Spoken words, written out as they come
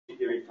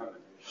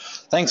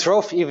Thanks,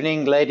 Rolf.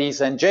 Evening,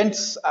 ladies and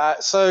gents.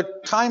 So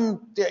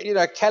time,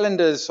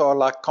 calendars are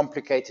like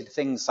complicated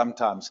things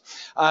sometimes.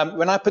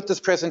 When I put this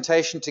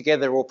presentation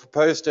together or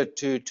proposed it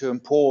to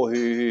Mpho,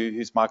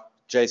 who's my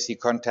JSE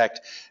contact,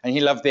 and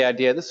he loved the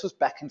idea. This was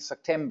back in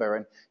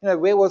September,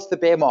 and where was the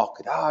bear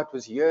market? It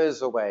was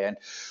years away. And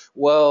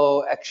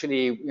well,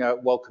 actually,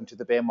 welcome to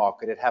the bear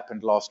market. It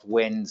happened last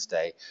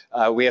Wednesday.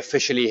 We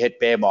officially hit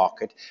bear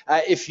market.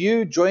 If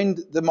you joined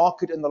the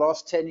market in the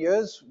last 10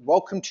 years,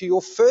 welcome to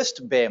your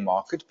first bear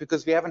market,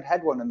 because we haven't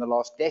had one in the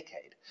last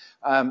decade.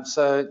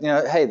 So,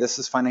 hey, this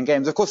is fun and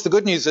games. Of course, the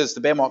good news is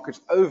the bear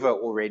market's over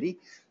already.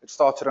 It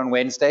started on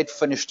Wednesday, it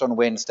finished on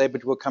Wednesday,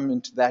 but we'll come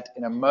into that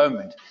in a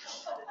moment.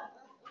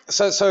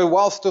 So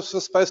whilst this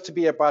was supposed to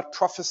be about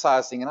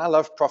prophesizing, and I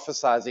love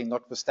prophesizing,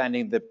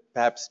 notwithstanding the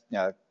perhaps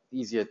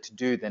easier to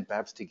do than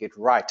perhaps to get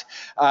right.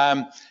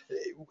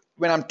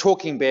 When I'm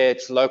talking bear,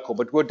 it's local,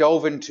 but we'll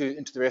delve into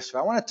the rest of it.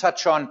 I want to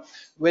touch on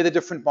where the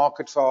different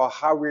markets are,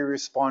 how we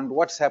respond,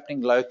 what's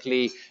happening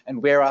locally,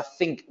 and where I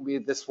think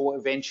this will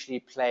eventually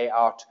play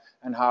out,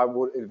 and how it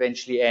will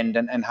eventually end,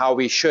 and how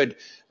we should,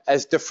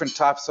 as different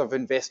types of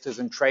investors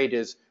and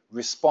traders,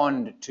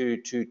 respond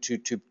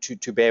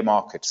to bear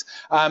markets.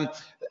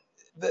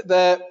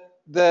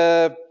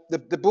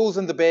 The bulls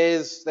and the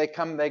bears, they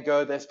come, they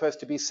go, they're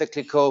supposed to be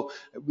cyclical.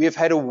 We've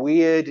had a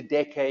weird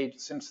decade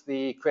since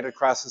the credit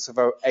crisis of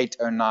 08,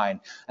 09.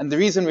 And the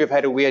reason we've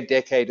had a weird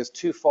decade is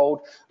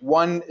twofold.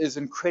 One is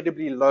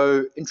incredibly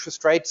low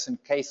interest rates. In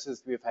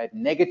cases, we've had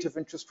negative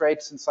interest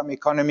rates in some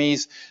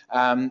economies.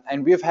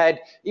 And we've had,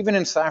 even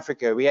in South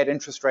Africa, we had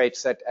interest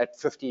rates at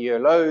 50-year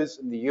lows.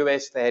 In the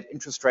US, they had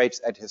interest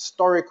rates at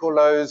historical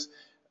lows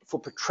for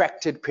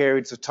protracted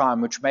periods of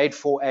time, which made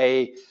for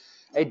a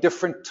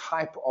different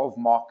type of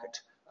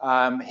market.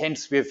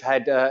 Hence, we've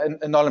had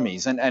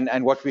anomalies,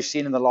 and what we've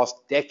seen in the last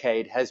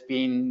decade has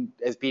been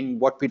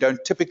what we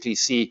don't typically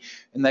see,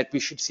 in that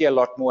we should see a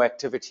lot more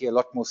activity, a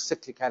lot more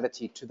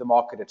cyclicality to the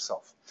market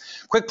itself.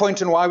 Quick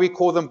point on why we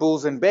call them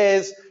bulls and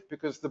bears: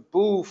 because the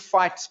bull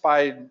fights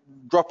by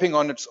dropping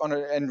on it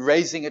and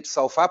raising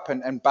itself up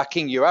and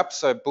bucking you up.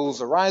 So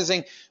bulls are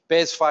rising,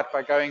 bears fight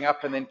by going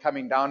up and then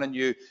coming down on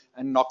you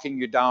and knocking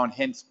you down.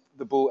 Hence,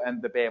 the bull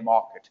and the bear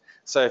market.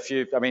 So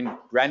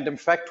random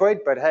factoid,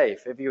 but hey,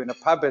 if you're in a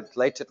pub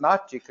late at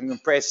night, you can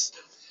impress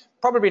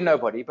probably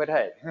nobody, but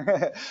hey.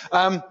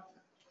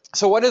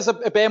 So what is a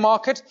bear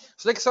market?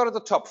 So let's start at the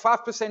top.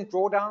 5%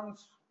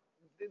 drawdowns.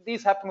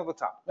 These happen all the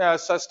time.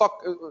 So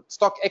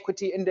stock,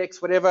 equity,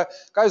 index, whatever,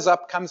 goes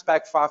up, comes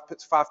back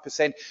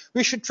 5%.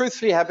 We should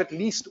truthfully have at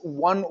least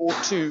one or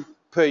two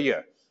per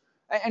year.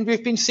 And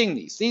we've been seeing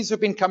these. These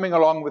have been coming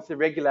along with the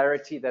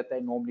regularity that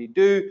they normally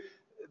do.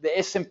 The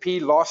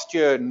S&P last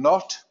year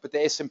not, but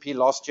the S&P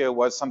last year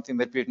was something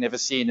that we've never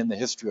seen in the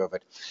history of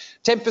it.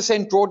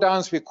 10%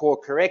 drawdowns we call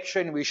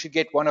correction. We should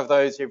get one of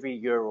those every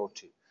year or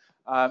two.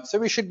 So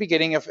we should be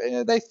getting,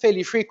 they're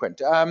fairly frequent.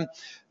 20%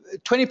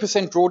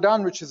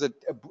 drawdown, which is a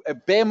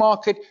bear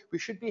market, we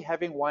should be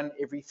having one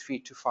every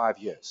 3 to 5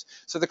 years.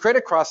 So the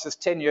credit crisis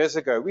 10 years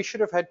ago, we should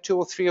have had 2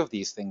 or 3 of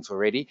these things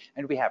already,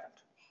 and we haven't.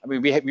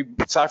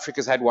 South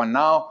Africa's had one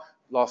now.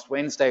 Last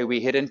Wednesday, we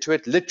hit into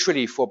it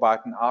literally for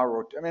about an hour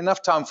or two.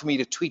 Enough time for me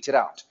to tweet it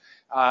out.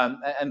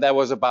 And that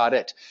was about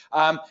it.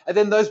 And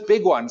then those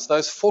big ones,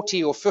 those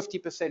 40 or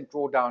 50%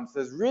 drawdowns,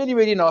 those really,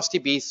 really nasty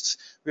beasts,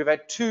 we've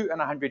had 2 in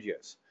 100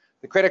 years.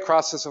 The credit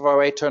crisis of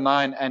 08,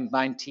 09 and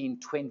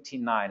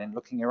 1929. And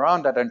looking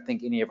around, I don't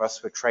think any of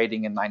us were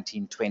trading in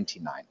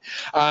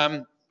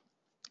 1929.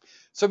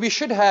 So we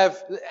should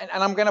have,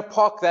 and I'm going to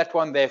park that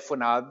one there for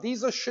now.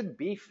 These should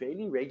be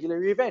fairly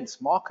regular events.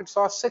 Markets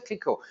are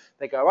cyclical.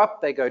 They go up,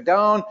 they go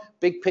down.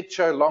 Big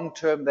picture, long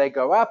term, they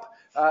go up,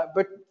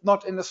 but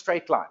not in a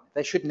straight line.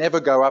 They should never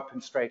go up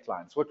in straight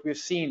lines. What we've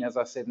seen, as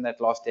I said, in that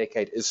last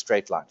decade is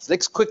straight lines.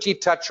 Let's quickly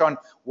touch on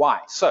why.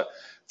 So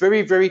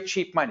very, very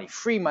cheap money,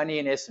 free money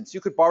in essence.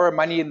 You could borrow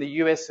money in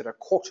the US at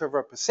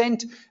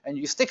 0.25%, and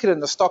you stick it in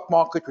the stock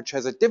market, which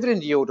has a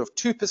dividend yield of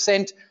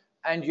 2%,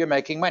 and you're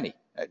making money.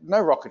 No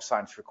rocket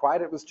science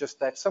required. It was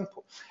just that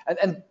simple.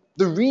 And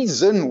the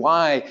reason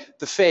why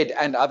the Fed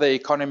and other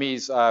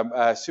economies,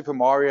 Super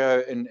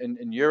Mario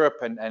in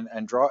Europe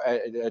and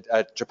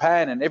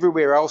Japan and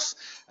everywhere else,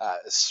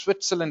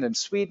 Switzerland and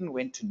Sweden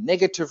went to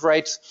negative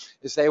rates,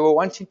 is they were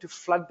wanting to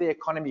flood the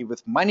economy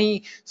with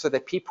money so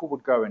that people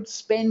would go and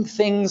spend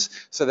things,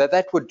 so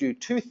that would do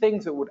 2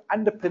 things. It would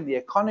underpin the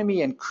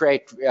economy and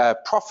create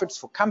profits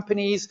for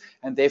companies,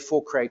 and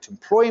therefore create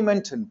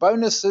employment and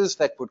bonuses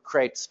that would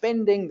create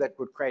spending, that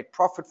would create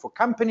profit for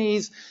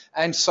companies,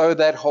 and so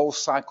that whole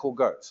cycle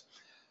goes.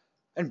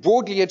 And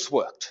broadly, it's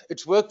worked.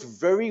 It's worked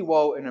very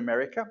well in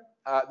America.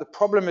 The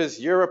problem is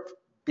Europe,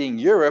 being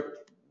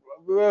Europe,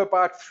 we were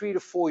about 3 to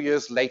 4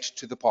 years late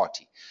to the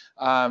party.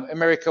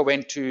 America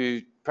went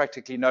to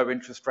practically no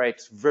interest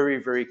rates very,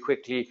 very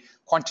quickly.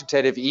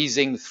 Quantitative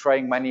easing,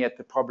 throwing money at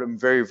the problem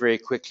very, very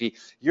quickly.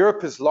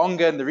 Europe is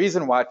longer, and the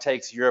reason why it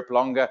takes Europe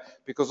longer,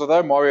 because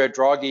although Mario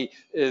Draghi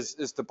is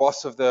the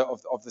boss of the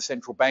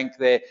central bank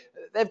there,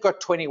 they've got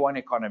 21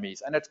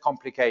 economies, and it's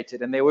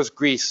complicated. And there was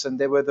Greece, and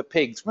there were the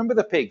pigs. Remember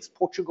the pigs?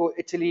 Portugal,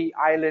 Italy,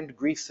 Ireland,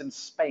 Greece, and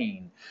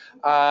Spain.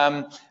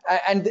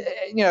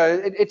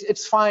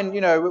 It's fine,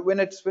 when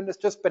it's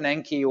just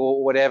Bernanke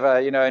or whatever,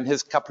 and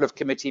his couple of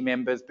committee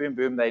members, boom,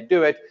 boom, they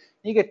do it.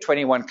 You get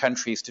 21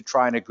 countries to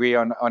try and agree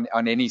on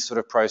any sort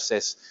of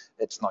process.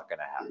 It's not going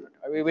to happen.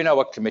 I mean, we know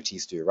what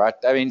committees do, right?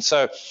 I mean,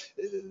 so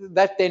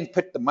that then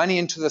put the money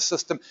into the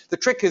system. The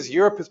trick is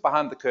Europe is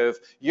behind the curve.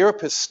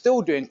 Europe is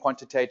still doing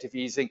quantitative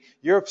easing.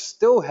 Europe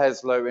still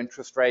has low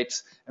interest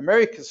rates.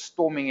 America's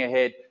storming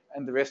ahead,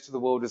 and the rest of the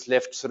world is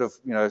left sort of,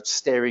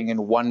 staring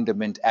in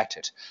wonderment at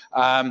it.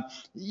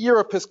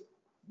 Europe is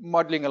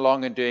modeling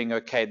along and doing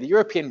okay. The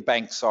European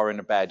banks are in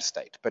a bad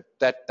state, but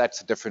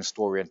that's a different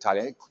story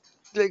entirely.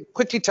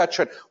 Quickly touch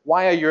on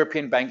why are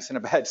European banks in a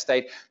bad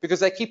state? Because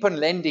they keep on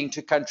lending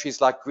to countries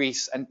like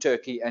Greece and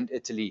Turkey and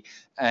Italy,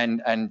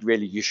 and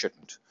really you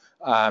shouldn't.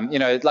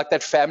 Like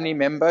that family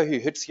member who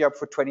hits you up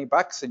for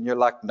 $20 and you're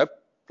like, nope,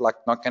 like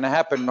not going to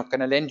happen, not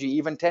going to lend you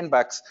even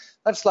 $10.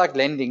 That's like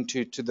lending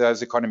to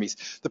those economies.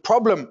 The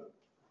problem,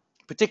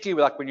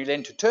 particularly like when you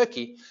lend to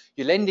Turkey,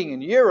 you're lending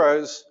in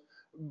euros,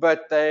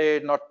 but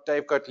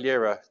they've got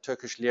lira,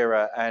 Turkish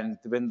lira, and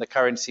when the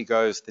currency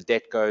goes, the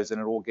debt goes, and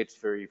it all gets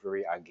very,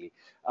 very ugly.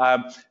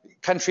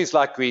 Countries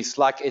like Greece,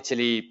 like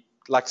Italy,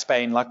 like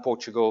Spain, like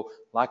Portugal,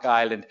 like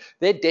Ireland,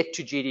 their debt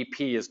to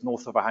GDP is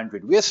north of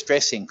 100. We're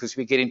stressing because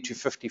we're getting to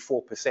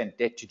 54%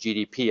 debt to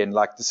GDP, and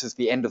like this is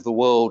the end of the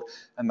world,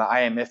 and the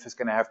IMF is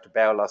going to have to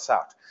bail us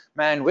out.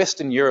 Man,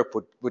 Western Europe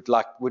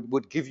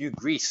would give you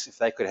Greece if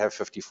they could have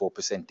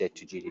 54% debt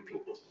to GDP.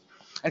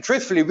 And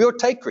truthfully, we'll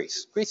take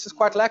Greece. Greece is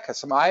quite lacquer.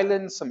 Some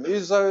islands, some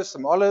ouzo,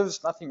 some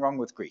olives, nothing wrong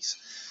with Greece.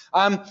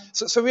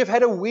 So we've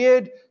had a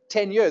weird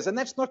 10 years, and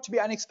that's not to be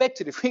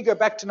unexpected. If we go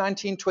back to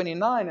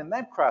 1929 and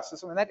that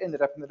crisis, that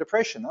ended up in the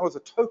Depression. That was a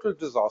total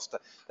disaster.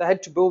 They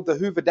had to build the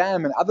Hoover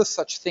Dam and other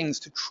such things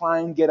to try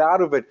and get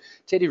out of it.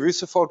 Teddy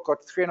Roosevelt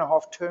got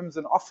 3.5 terms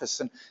in office,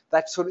 and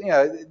that sort of,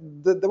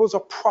 there was a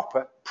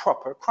proper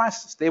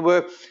crisis. There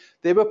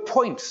were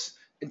points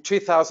in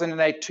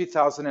 2008,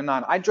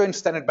 2009. I joined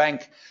Standard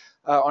Bank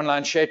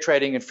online share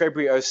trading in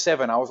February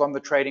 2007. I was on the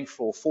trading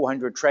floor,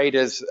 400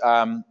 traders,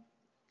 and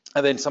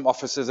then some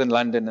offices in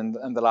London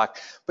and the like.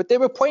 But there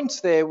were points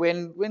there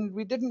when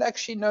we didn't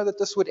actually know that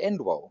this would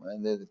end well.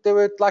 And there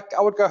were like,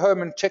 I would go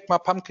home and check my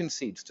pumpkin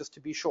seeds just to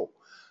be sure.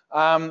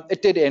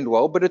 It did end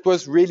well, but it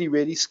was really,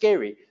 really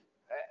scary,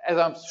 as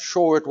I'm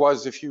sure it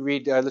was if you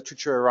read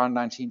literature around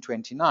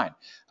 1929.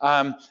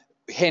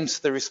 Hence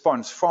the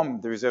response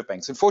from the Reserve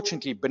Banks.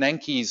 Unfortunately,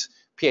 Bernanke's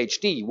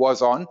PhD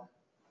was on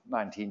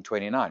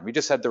 1929. We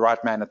just had the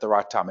right man at the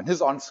right time. And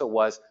his answer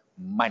was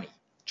money.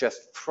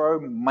 Just throw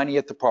money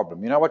at the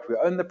problem. You know what? We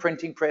own the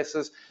printing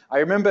presses. I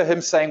remember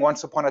him saying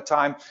once upon a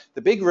time,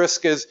 the big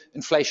risk is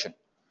inflation.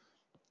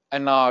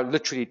 And now,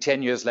 literally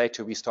 10 years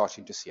later, we're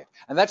starting to see it.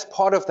 And that's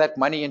part of that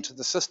money into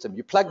the system.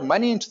 You plug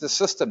money into the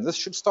system, this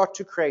should start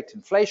to create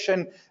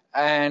inflation.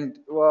 And,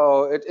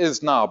 well, it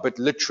is now, but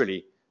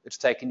literally, it's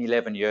taken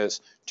 11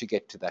 years to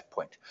get to that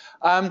point.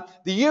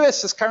 The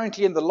US is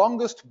currently in the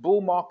longest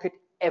bull market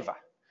ever.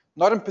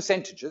 Not in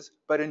percentages,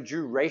 but in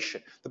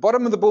duration. The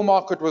bottom of the bull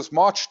market was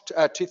March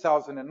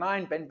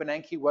 2009. Ben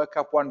Bernanke woke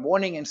up one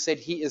morning and said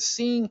he is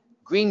seeing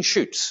green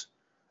shoots.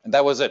 And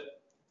that was it.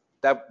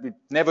 That we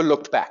never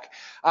looked back.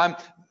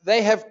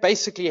 They have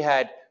basically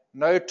had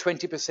no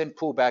 20%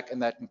 pullback in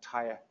that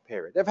entire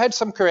period. They've had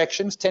some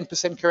corrections,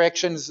 10%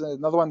 corrections,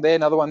 another one there,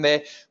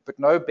 but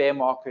no bear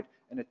market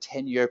in a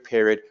 10-year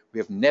period. We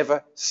have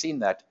never seen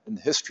that in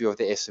the history of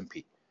the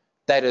S&P.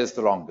 That is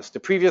the longest. The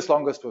previous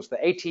longest was the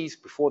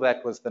 80s. Before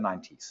that was the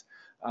 90s.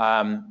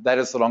 That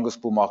is the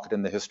longest bull market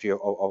in the history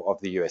of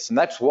the US. And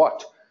that's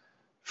what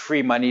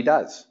free money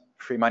does.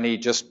 Free money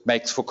just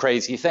makes for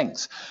crazy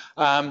things.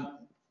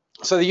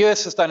 So the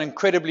US has done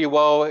incredibly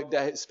well,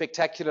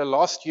 spectacular.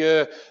 Last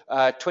year,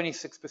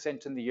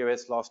 26% in the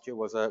US last year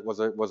was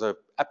a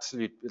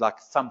absolute like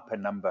thumper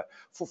number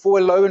for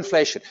a low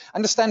inflation.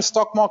 Understand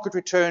stock market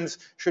returns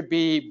should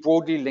be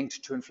broadly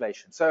linked to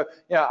inflation. So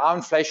our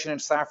inflation in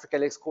South Africa,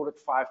 let's call it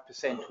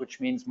 5%,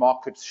 which means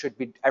markets should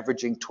be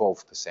averaging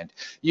 12%.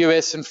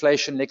 US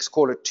inflation, let's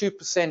call it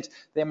 2%.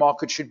 Their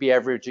market should be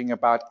averaging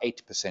about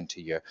 8%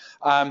 a year.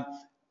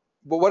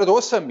 But what it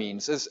also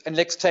means is, and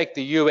let's take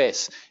the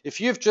US, if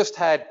you've just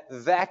had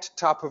that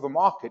type of a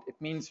market, it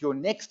means your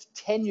next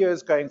 10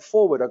 years going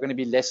forward are going to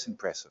be less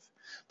impressive.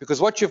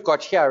 Because what you've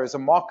got here is a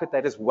market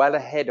that is well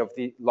ahead of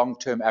the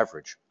long-term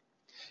average.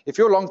 If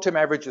your long-term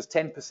average is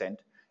 10%,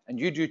 and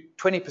you do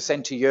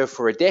 20% a year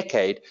for a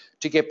decade,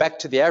 to get back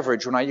to the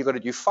average, well, now you've got to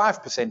do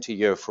 5% a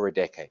year for a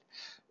decade.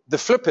 The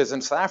flip is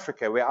in South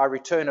Africa, where our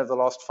return over the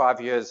last 5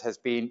 years has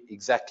been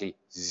exactly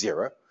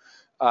zero.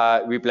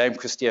 We blame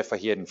Christia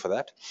Verheerden for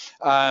that.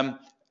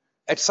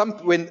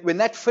 When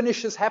that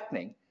finishes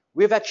happening,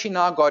 we've actually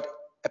now got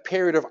a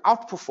period of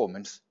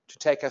outperformance to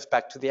take us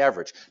back to the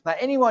average. Now,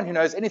 anyone who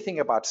knows anything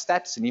about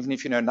stats, and even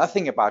if you know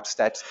nothing about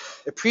stats,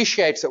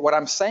 appreciates that what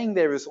I'm saying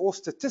there is all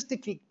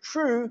statistically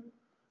true,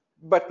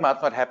 but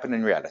might not happen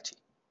in reality,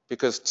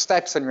 because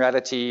stats and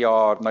reality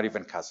are not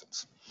even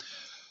cousins.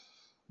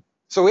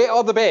 So where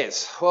are the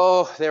bears?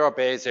 Well, there are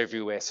bears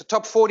everywhere. So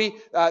top 40,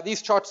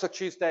 these charts are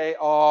Tuesday,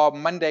 are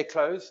Monday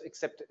close,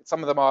 except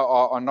some of them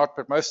are not,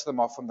 but most of them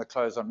are from the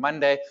close on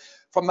Monday.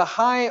 From the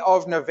high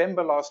of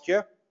November last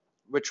year,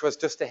 which was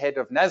just ahead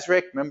of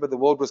Nasdaq. Remember, the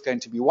world was going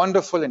to be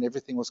wonderful and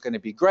everything was going to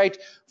be great.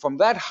 From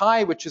that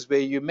high, which is where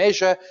you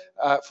measure,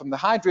 from the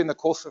high during the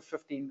course of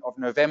 15th of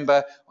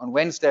November, on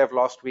Wednesday of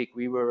last week,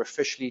 we were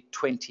officially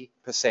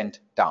 20%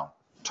 down,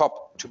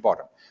 top to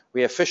bottom.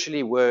 We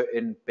officially were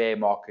in bear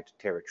market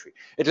territory.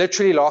 It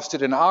literally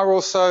lasted an hour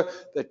or so.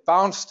 It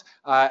bounced,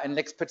 and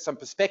let's put some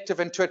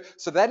perspective into it.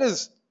 So that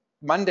is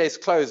Monday's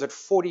close at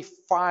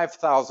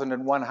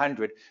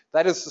 45,100.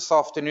 That is this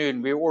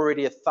afternoon. We're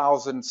already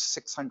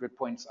 1,600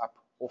 points up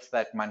off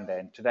that Monday,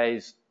 and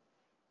today's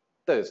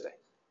Thursday.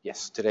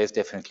 Yes, today's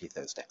definitely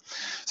Thursday.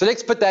 So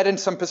let's put that in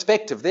some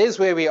perspective. There's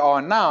where we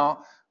are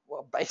now.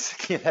 Well,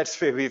 basically,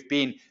 that's where we've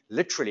been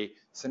literally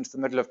since the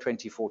middle of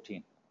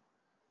 2014.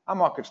 Our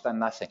market's done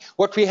nothing.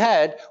 What we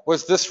had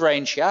was this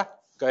range here,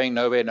 going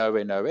nowhere,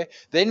 nowhere, nowhere.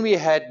 Then we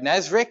had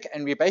Nasdaq,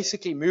 and we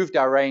basically moved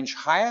our range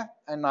higher,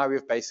 and now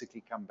we've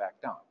basically come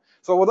back down.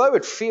 So although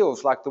it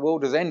feels like the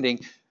world is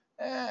ending,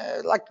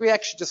 like we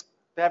actually just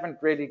haven't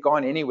really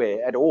gone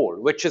anywhere at all,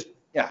 which is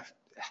a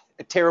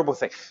terrible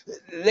thing.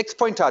 Let's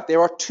point out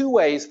there are two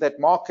ways that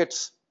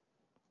markets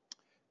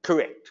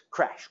correct,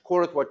 crash,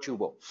 call it what you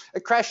will.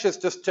 A crash is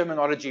just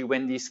terminology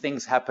when these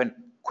things happen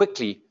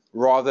quickly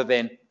rather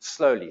than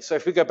slowly. So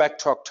if we go back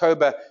to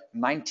October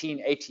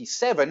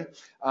 1987,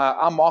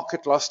 our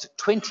market lost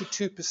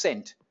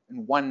 22%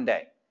 in one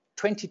day.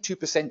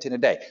 22% in a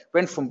day.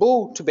 Went from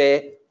bull to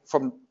bear,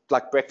 from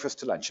like breakfast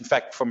to lunch. In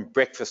fact, from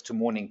breakfast to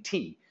morning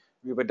tea,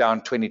 we were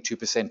down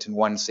 22% in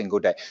one single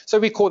day. So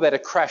we call that a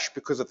crash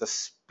because of the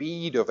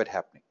speed of it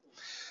happening.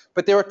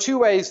 But there are two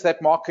ways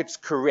that markets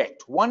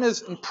correct. One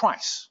is in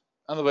price.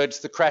 In other words,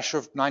 the crash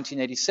of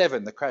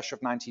 1987, the crash of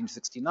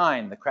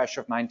 1969, the crash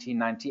of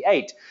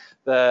 1998,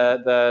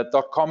 the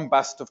dot-com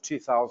bust of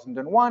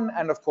 2001,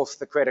 and of course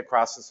the credit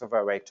crisis of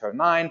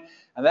 08-09.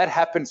 And that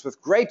happens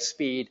with great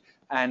speed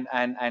and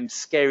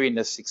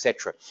scariness,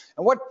 etc.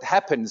 And what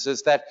happens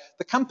is that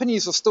the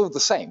companies are still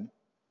the same,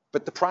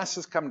 but the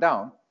prices come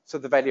down, so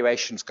the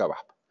valuations go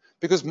up,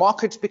 because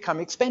markets become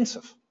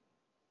expensive.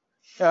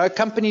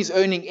 Companies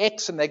earning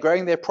X and they're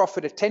growing their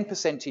profit at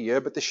 10% a year,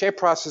 but the share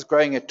price is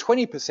growing at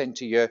 20%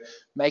 a year,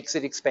 makes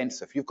it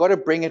expensive. You've got to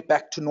bring it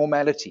back to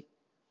normality.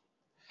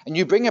 And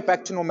you bring it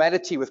back to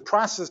normality with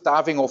prices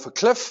diving off a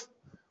cliff,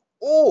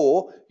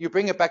 or you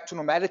bring it back to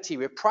normality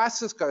where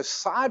prices go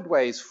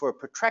sideways for a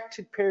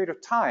protracted period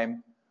of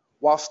time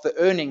whilst the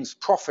earnings,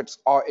 profits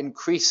are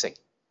increasing.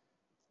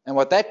 And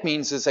what that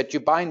means is that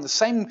you're buying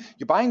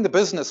the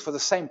business for the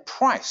same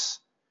price,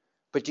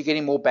 but you're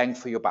getting more bang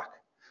for your buck.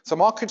 So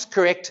markets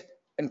correct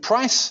in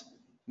price,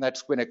 and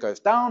that's when it goes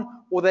down,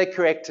 or they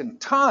correct in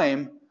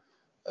time,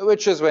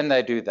 which is when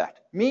they do that.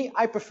 Me,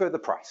 I prefer the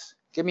price.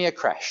 Give me a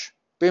crash.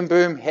 Boom,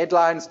 boom,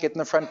 headlines, get in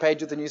the front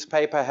page of the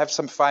newspaper, have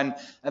some fun,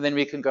 and then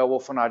we can go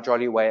off on our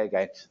jolly way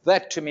again.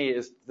 That to me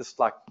is just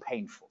like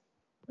painful.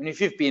 And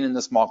if you've been in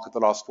this market the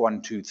last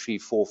 1, 2, 3,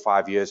 4,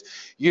 5 years,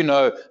 you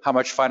know how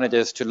much fun it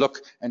is to look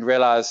and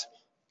realize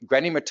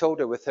Granny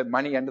Matilda with her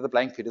money under the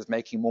blanket is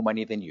making more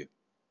money than you.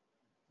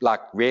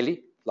 Like,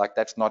 really? Like,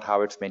 that's not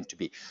how it's meant to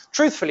be.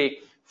 Truthfully,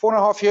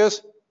 4.5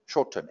 years,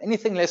 short term.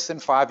 Anything less than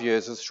 5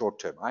 years is short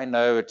term. I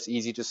know it's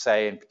easy to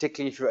say, and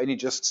particularly if you've only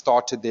just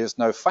started, there's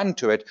no fun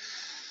to it.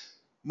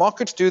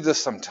 Markets do this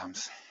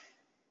sometimes.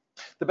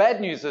 The bad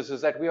news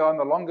is that we are on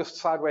the longest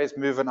sideways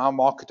move in our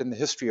market in the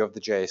history of the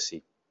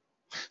JSE.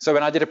 So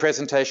when I did a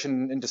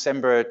presentation in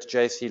December at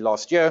JSE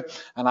last year,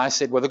 and I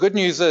said, well, the good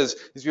news is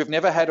we've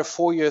never had a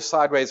 4-year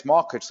sideways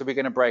market, so we're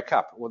going to break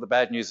up. Well, the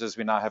bad news is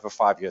we now have a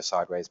 5-year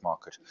sideways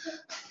market.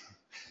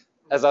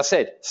 As I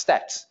said,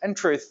 stats and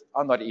truth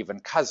are not even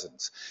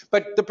cousins.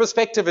 But the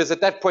perspective is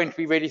at that point,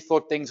 we really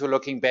thought things were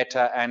looking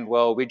better, and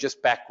well, we're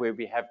just back where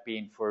we have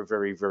been for a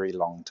very, very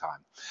long time.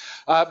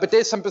 But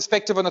there's some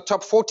perspective on the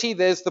top 40.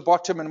 There's the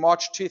bottom in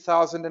March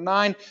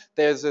 2009.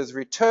 There's his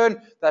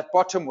return. That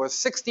bottom was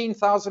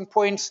 16,000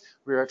 points.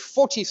 We're at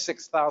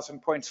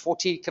 46,000 points.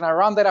 40. Can I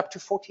round that up to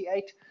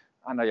 48?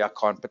 I know I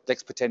can't, but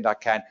let's pretend I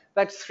can.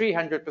 That's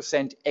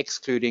 300%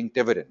 excluding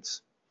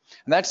dividends.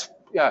 And that's,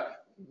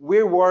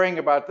 we're worrying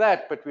about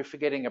that, but we're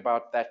forgetting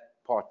about that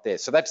part there.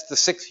 So that's the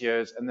 6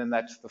 years, and then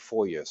that's the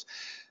 4 years.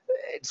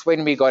 It's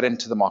when we got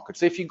into the market.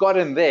 So if you got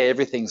in there,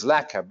 everything's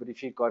lacquer, but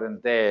if you got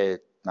in there,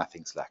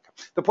 nothing's lacquer.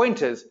 The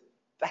point is,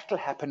 that'll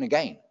happen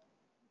again.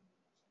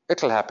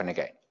 It'll happen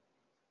again.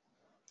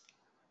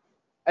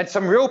 And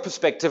some real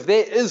perspective,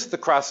 there is the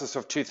crisis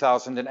of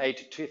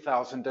 2008,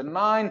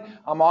 2009.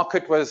 Our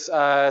market was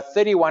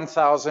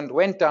 31,000,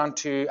 went down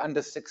to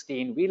under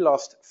 16. We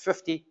lost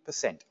 50%,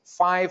 50%.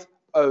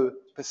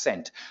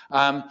 50%.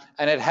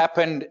 And it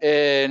happened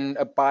in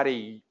about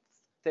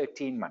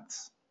 13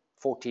 months,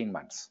 14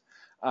 months.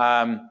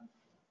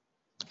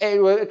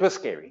 It was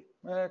scary.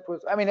 It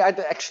was. I mean,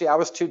 I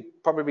was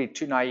probably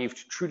too naive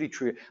to truly.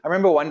 I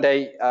remember one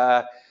day,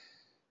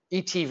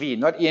 ETV,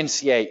 not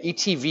ENCA,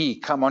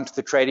 ETV come onto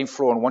the trading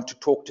floor and want to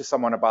talk to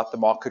someone about the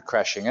market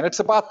crashing. And it's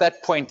about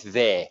that point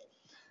there.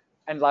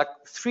 And like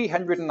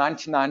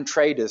 399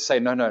 traders say,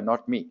 no,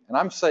 not me. And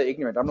I'm so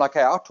ignorant. I'm like,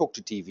 hey, I'll talk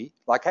to TV.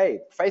 Like, hey,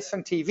 face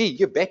on TV,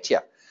 you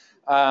betcha.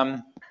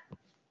 So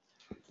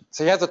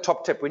here's a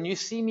top tip. When you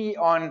see me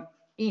on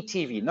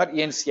ETV, not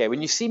ENCA,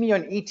 when you see me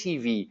on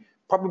ETV,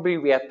 probably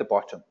we're at the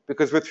bottom,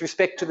 because with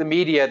respect to the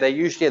media, they're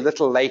usually a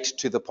little late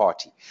to the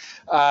party.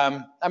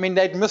 I mean,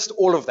 they'd missed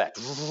all of that.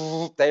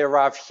 They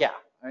arrive here.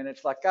 I mean,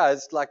 it's like,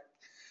 guys,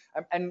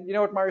 and you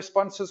know what my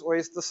response is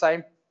always the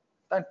same?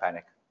 Don't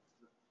panic.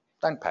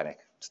 Don't panic.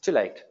 It's too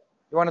late.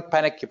 You want to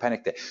panic, you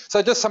panic there.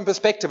 So just some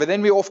perspective, and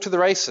then we're off to the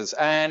races.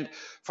 And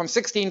from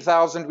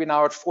 16,000, we're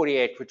now at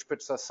 48, which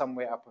puts us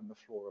somewhere up on the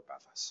floor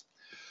above us.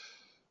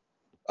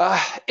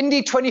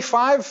 Indy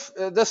 25,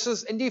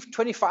 Indy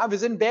 25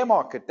 is in bear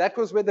market. That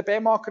was where the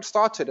bear market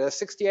started,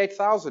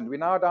 68,000. We're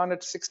now down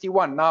at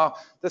 61. Now,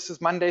 this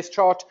is Monday's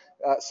chart.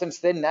 Since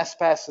then,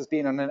 NASPAS has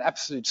been on an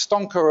absolute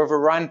stonker of a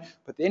run,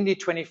 but the Indy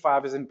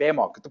 25 is in bear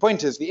market. The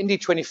point is, the Indy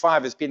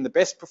 25 has been the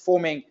best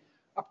performing,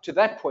 up to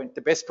that point,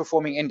 the best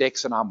performing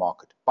index in our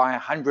market by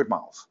 100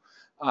 miles.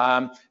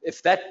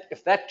 If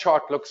that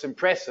chart looks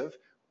impressive,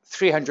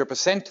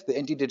 300%, the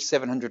Indy did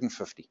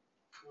 750.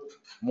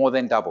 More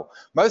than double.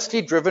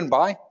 Mostly driven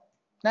by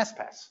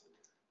NASPAS,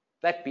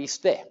 that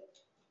beast there.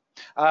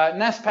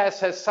 NASPAS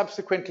has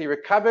subsequently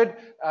recovered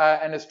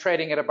and is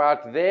trading at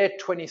about there,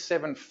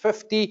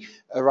 27.50,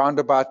 around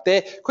about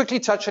there. Quickly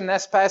touch on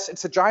NASPAS.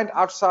 It's a giant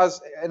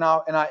outsize in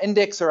our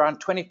index,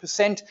 around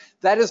 20%.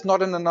 That is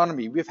not an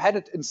anomaly. We've had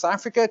it in South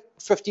Africa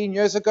 15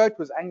 years ago. It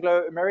was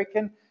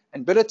Anglo-American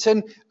and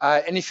Billiton.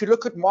 And if you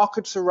look at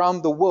markets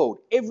around the world,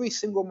 every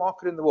single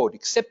market in the world,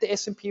 except the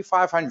S&P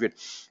 500,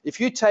 if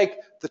you take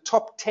the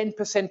top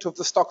 10% of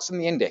the stocks in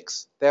the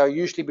index, they are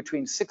usually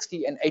between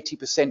 60 and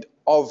 80%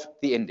 of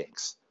the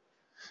index.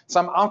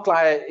 Some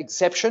outlier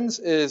exceptions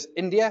is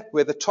India,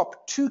 where the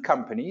top 2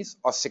 companies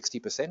are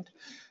 60%.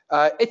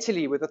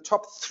 Italy, where the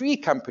top 3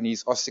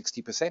 companies are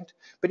 60%.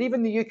 But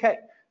even the UK.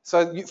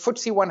 So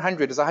FTSE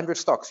 100 is 100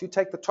 stocks. You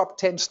take the top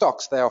 10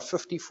 stocks, they are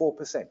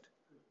 54%.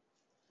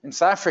 In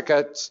South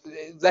Africa,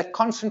 that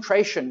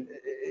concentration,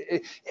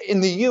 in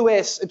the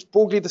US, it's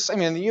broadly the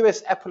same. In the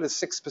US, Apple is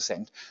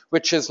 6%,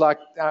 which is like,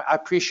 I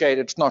appreciate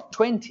it's not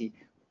 20,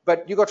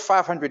 but you got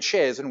 500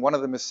 shares and one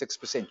of them is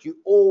 6%. You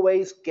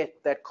always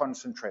get that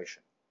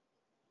concentration.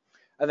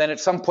 And then at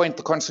some point,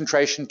 the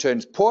concentration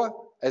turns poor,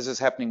 as is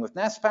happening with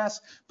NASPAS,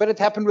 but it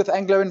happened with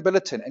Anglo and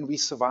Billiton, and we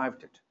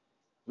survived it.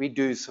 We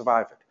do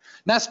survive it.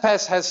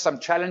 NASPAS has some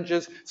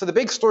challenges. So the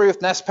big story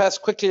with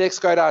NASPAS, quickly, let's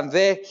go down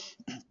there.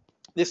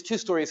 There's 2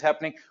 stories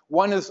happening.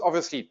 One is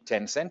obviously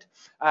Tencent.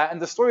 And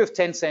the story of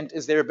Tencent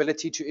is their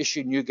ability to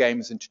issue new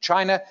games into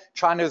China.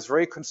 China is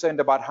very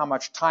concerned about how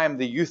much time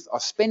the youth are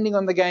spending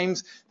on the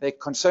games. They're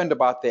concerned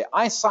about their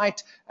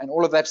eyesight and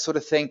all of that sort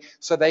of thing.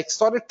 So they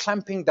started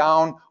clamping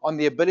down on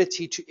the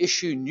ability to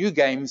issue new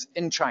games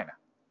in China.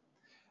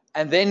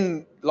 And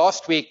then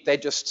last week, they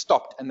just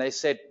stopped and they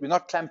said, we're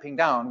not clamping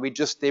down.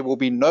 There will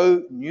be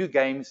no new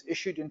games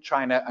issued in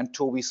China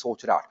until we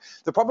sort it out.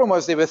 The problem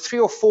was there were 3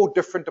 or 4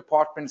 different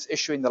departments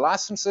issuing the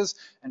licenses,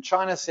 and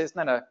China says,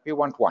 no, we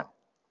want one.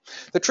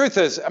 The truth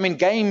is, I mean,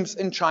 games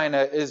in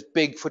China is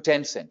big for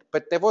Tencent,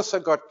 but they've also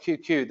got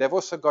QQ, they've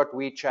also got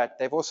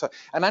WeChat,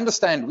 and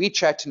understand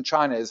WeChat in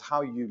China is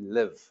how you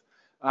live.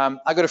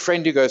 I got a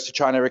friend who goes to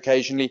China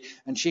occasionally,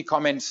 and she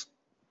comments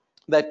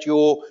that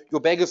your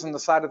beggars on the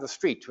side of the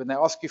street, when they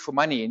ask you for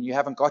money and you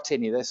haven't got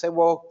any, they say,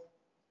 well,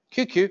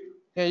 QQ,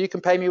 you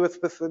can pay me with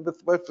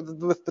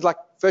like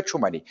virtual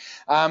money.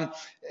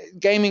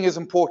 Gaming is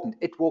important.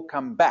 It will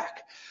come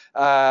back.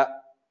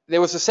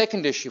 There was a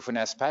second issue for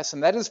NASPAS,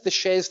 and that is the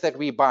shares that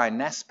we buy,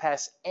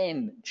 NASPAS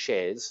N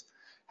shares,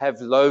 have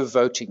low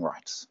voting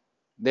rights.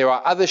 There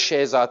are other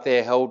shares out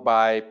there held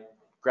by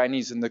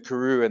grannies in the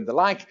Karoo and the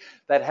like,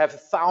 that have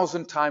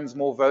 1,000 times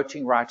more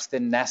voting rights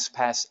than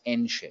NASPAS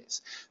N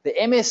shares. The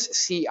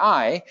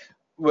MSCI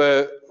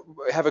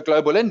have a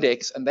global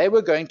index, and they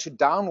were going to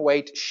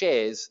downweight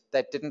shares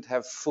that didn't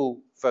have full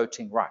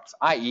voting rights,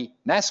 i.e.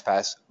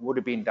 NASPAS would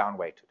have been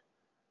downweighted.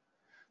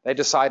 They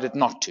decided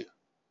not to.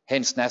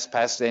 Hence,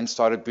 NASPAS then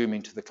started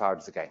booming to the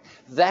clouds again.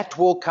 That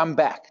will come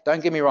back.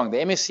 Don't get me wrong. The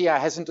MSCI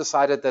hasn't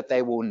decided that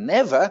they will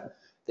never.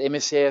 The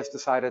MSCI has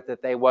decided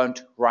that they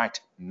won't right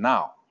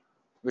now,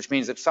 which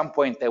means at some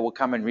point they will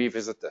come and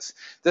revisit this.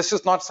 This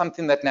is not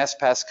something that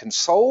NASPAS can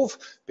solve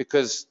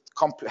because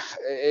I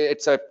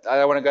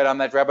don't want to go down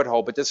that rabbit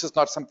hole, but this is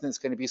not something that's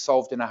going to be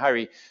solved in a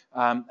hurry.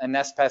 And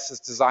NASPAS's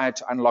desire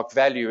to unlock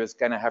value is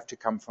going to have to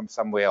come from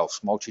somewhere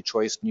else,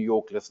 multi-choice, New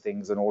York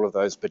listings, and all of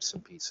those bits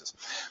and pieces.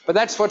 But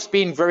that's what's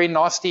been very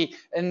nasty.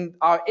 In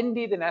our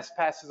Indy, the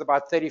NASPAS is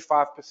about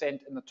 35%.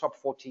 In the top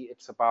 40,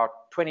 it's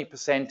about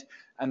 20%.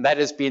 And that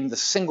has been the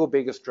single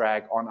biggest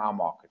drag on our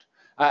market.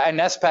 And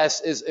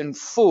NASPAS is in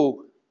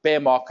full bear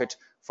market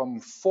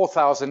from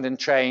 4,000 and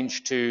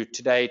change to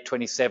today,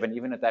 27.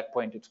 Even at that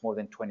point, it's more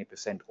than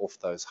 20% off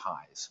those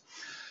highs.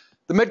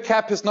 The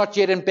mid-cap is not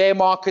yet in bear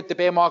market. The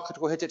bear market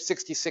will hit at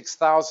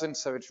 66,000,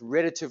 so it's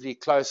relatively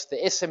close.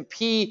 The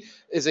S&P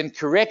is in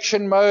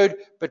correction mode,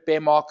 but bear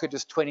market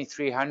is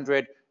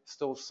 2,300,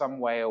 still some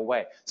way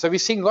away. So we're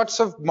seeing lots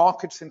of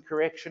markets in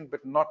correction,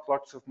 but not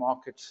lots of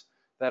markets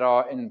that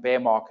are in bear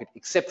market,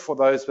 except for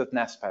those with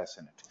NASPAS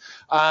in it.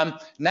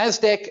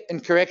 NASDAQ in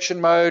correction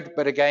mode,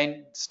 but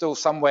again, still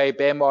some way.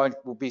 Bear mode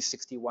will be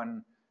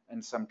 61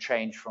 and some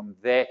change from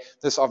there.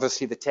 This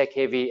obviously the tech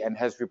heavy and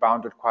has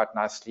rebounded quite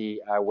nicely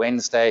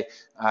Wednesday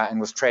and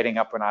was trading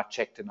up when I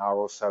checked an hour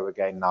or so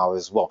again now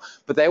as well.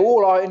 But they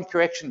all are in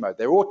correction mode.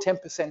 They're all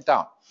 10%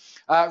 down.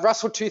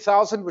 Russell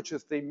 2000, which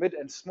is the mid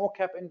and small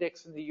cap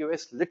index in the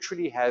US,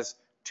 literally has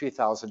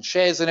 2,000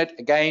 shares in it.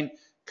 Again,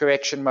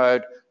 correction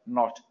mode,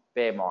 not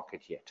bear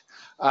market yet.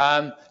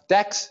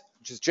 DAX,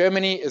 which is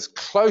Germany, is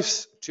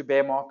close to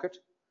bear market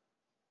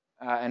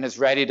and has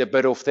rallied a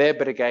bit off there,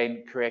 but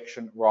again,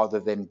 correction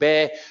rather than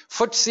bear.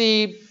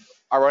 FTSE,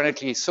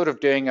 ironically, sort of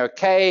doing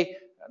okay,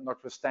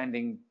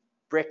 notwithstanding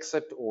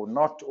Brexit or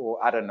not,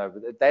 or I don't know.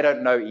 They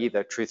don't know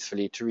either,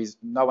 truthfully.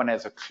 No one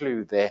has a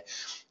clue there.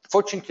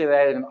 Fortunately,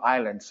 they're in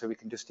Ireland, so we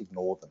can just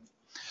ignore them.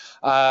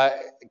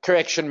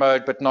 Correction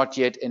mode, but not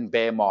yet in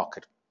bear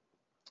market.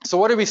 So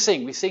what are we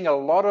seeing? We're seeing a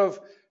lot of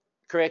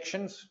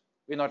corrections.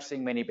 We're not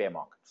seeing many bear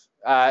markets.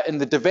 In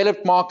the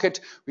developed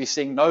market, we're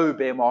seeing no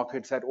bear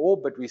markets at all,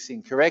 but we're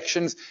seeing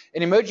corrections.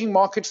 In emerging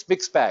markets,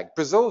 mixed bag.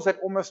 Brazil's at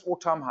almost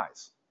all-time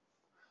highs.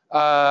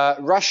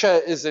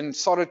 Russia is in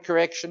solid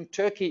correction.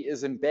 Turkey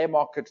is in bear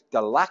market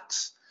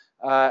deluxe,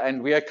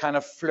 and we are kind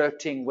of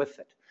flirting with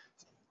it.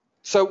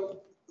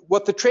 So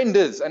what the trend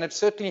is, and it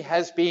certainly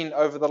has been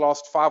over the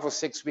last 5 or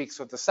 6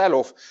 weeks of the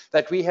sell-off,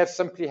 that we have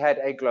simply had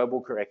a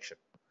global correction.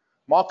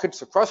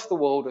 Markets across the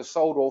world are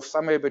sold off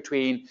somewhere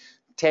between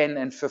 10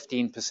 and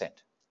 15%.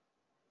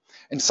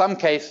 In some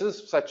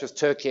cases, such as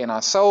Turkey and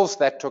ourselves,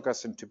 that took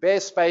us into bear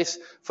space.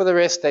 For the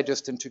rest, they're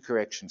just into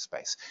correction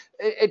space.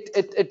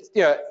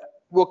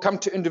 We'll come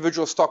to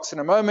individual stocks in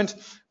a moment,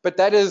 but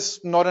that is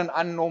not an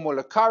unnormal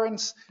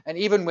occurrence. And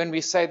even when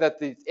we say that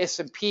the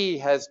S&P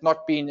has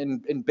not been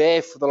in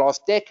bear for the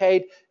last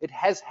decade, it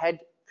has had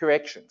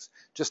corrections,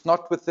 just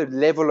not with the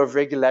level of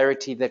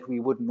regularity that we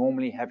would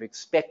normally have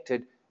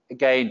expected,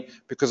 again,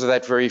 because of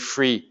that very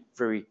free,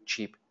 very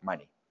cheap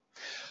money.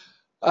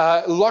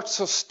 Lots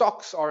of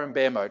stocks are in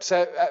bear mode.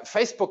 So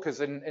Facebook is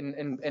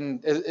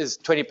is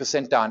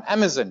 20% down.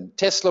 Amazon,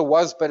 Tesla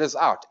was but is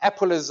out.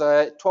 Apple is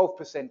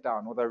 12%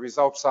 down, although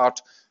results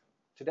out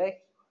today,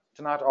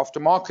 tonight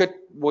after market.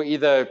 We'll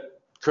either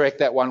correct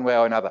that one way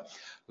or another.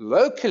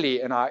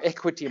 Locally in our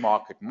equity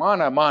market,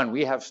 man, oh man,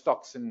 we have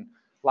stocks in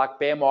like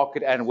bear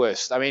market and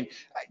worse. I mean,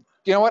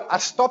 you know what? I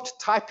stopped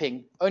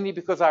typing only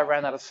because I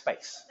ran out of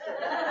space.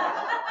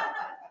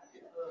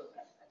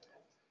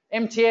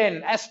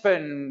 MTN,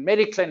 Aspen,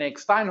 Mediclinic,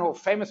 Steinhoff,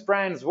 Famous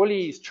Brands,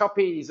 Woolies,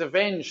 Choppies,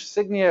 Avenge,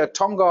 Signia,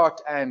 Tongart,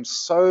 and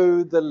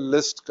so the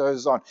list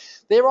goes on.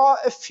 There are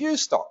a few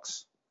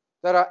stocks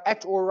that are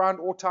at or around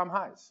all-time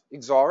highs.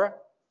 Exara,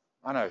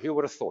 I know, who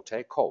would have thought,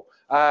 eh? Coal.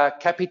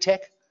 Capitec,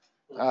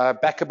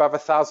 back above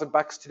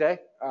 $1,000 today.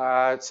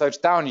 So it's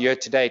down year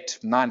to date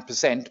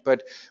 9%,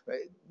 but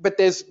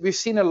we've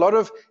seen a lot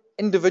of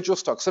individual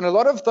stocks, and a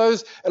lot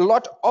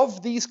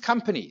of these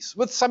companies,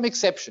 with some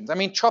exceptions. I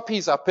mean,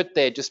 Choppies I put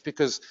there just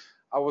because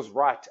I was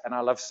right, and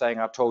I love saying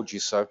I told you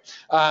so.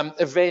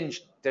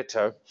 Avenge,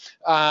 ditto.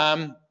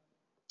 But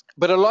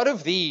a lot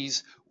of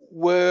these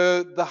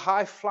were the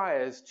high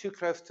flyers, too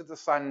close to the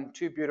sun,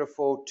 too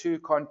beautiful, too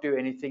can't do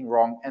anything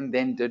wrong, and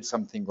then did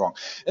something wrong.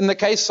 In the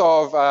case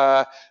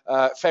of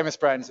Famous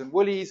Brands and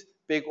Woolies,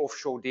 big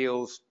offshore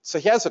deals. So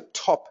here's a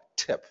top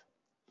tip.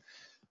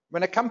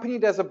 When a company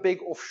does a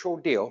big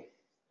offshore deal,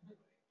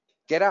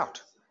 get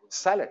out,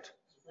 sell it.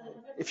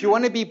 If you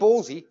want to be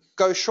ballsy,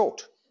 go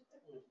short.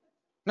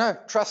 No,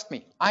 trust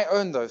me, I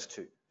own those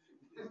two.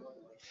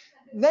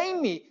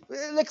 Name me,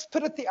 let's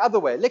put it the other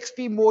way, let's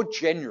be more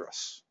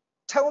generous.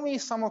 Tell me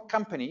some of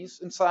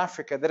companies in South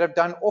Africa that have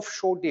done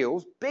offshore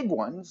deals, big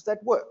ones,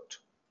 that worked.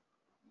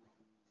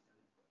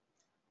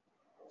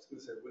 I was going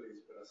to say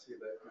Woolies, but I see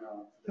that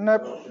now.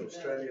 Nope.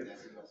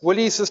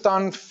 Woolies is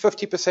down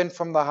 50%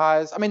 from the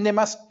highs. I mean, there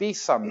must be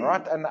some,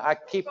 right? And I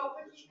keep...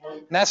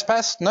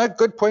 NASPAS, no,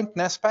 good point,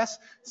 NASPAS.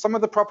 Some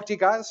of the property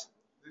guys?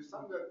 There's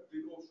some that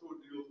did offshore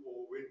deals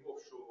or went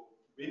offshore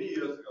many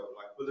years ago,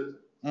 like Bulletin.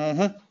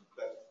 Mm-hmm.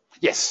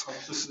 Yes.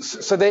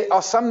 So there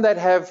are some that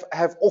have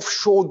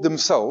offshored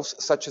themselves,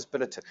 such as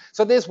Bulletin.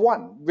 So there's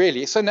one,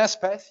 really. So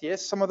NASPAS,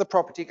 yes, some of the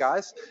property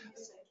guys.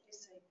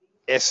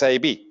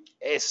 SAB.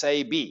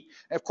 SAB.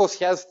 And of course,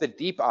 here's the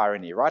deep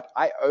irony, right?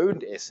 I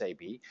owned SAB.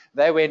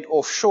 They went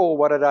offshore.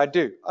 What did I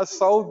do? I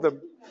sold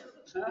them.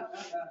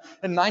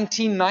 In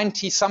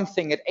 1990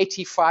 something at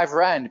 85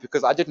 Rand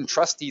because I didn't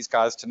trust these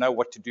guys to know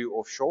what to do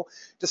offshore.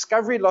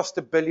 Discovery lost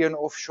 $1 billion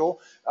offshore.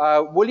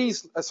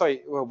 Woolies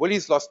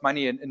lost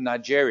money in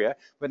Nigeria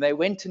when they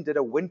went and did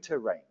a winter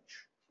range.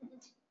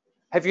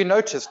 Have you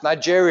noticed?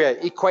 Nigeria,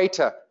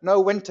 Equator, no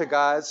winter,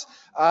 guys.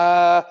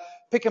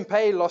 Pick and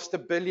Pay lost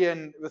 $1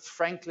 billion with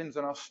Franklin's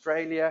in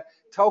Australia.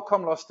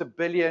 Telkom lost $1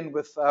 billion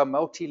with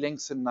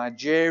Multilinks in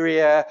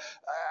Nigeria.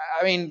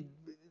 I mean,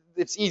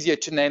 it's easier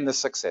to name the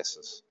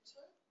successes.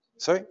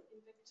 Sorry?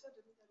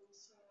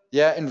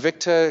 Yeah,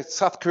 Invicta,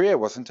 South Korea,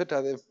 wasn't it?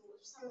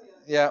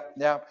 Yeah.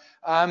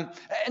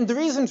 And the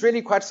reason's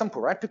really quite simple,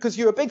 right? Because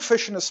you're a big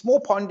fish in a small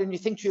pond and you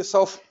think to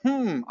yourself,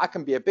 I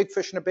can be a big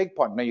fish in a big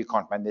pond. No, you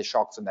can't, man. There's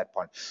sharks in that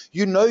pond.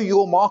 You know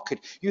your market.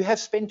 You have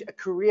spent a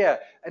career,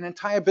 an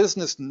entire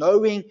business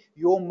knowing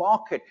your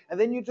market. And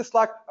then you're just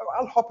like, oh,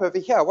 I'll hop over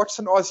here. What's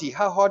an Aussie?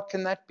 How hard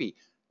can that be?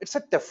 It's a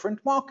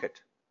different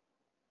market.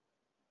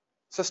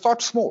 So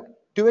start small.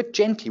 Do it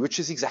gently, which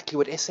is exactly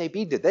what SAB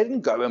did. They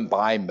didn't go and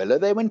buy Miller.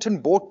 They went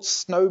and bought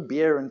Snow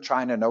beer in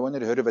China. No one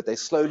had heard of it. They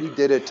slowly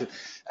did it,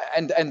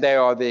 and they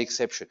are the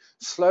exception.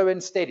 Slow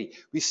and steady.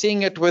 We're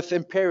seeing it with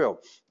Imperial.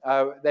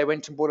 They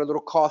went and bought a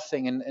little car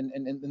thing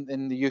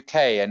in the UK,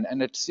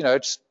 and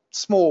it's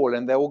small,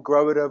 and they will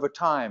grow it over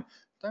time.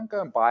 Don't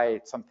go and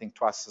buy something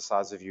twice the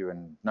size of you,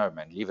 and no,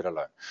 man, leave it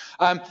alone.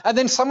 And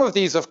then some of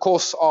these, of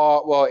course,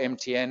 are, well,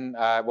 MTN,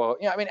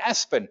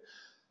 Aspen.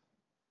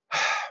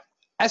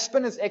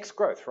 Aspen is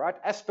ex-growth, right?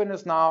 Aspen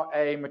is now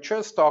a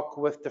mature stock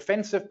with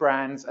defensive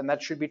brands, and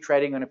that should be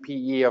trading on a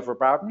PE of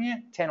about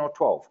 10 or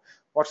 12.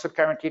 What's it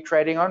currently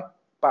trading on?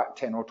 About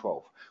 10 or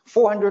 12.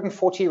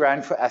 440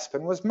 Rand for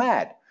Aspen was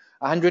mad.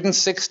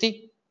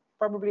 160,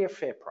 probably a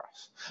fair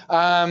price.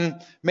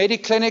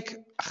 Mediclinic,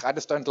 I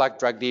just don't like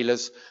drug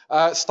dealers.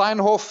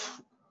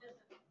 Steinhoff,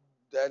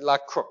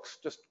 like crooks,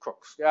 just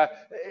crooks.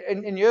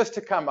 In years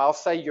to come, I'll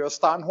say you're a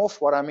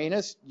Steinhoff. What I mean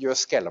is you're a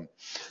Skellum.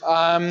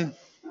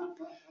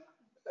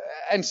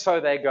 And so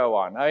they go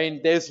on. I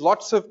mean, there's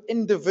lots of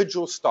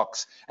individual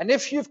stocks. And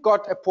if you've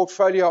got a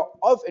portfolio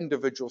of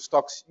individual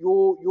stocks,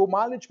 your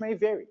mileage may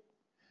vary.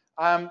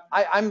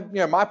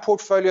 My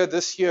portfolio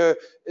this year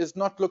is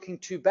not looking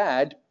too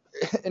bad,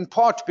 in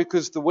part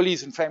because the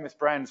Woolies and Famous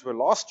Brands were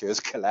last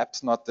year's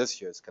collapse, not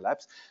this year's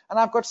collapse. And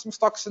I've got some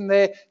stocks in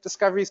there.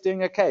 Discovery's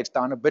doing okay. It's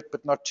down a bit,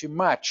 but not too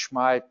much.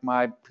 My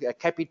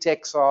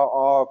Capitechs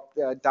are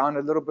down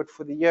a little bit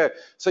for the year.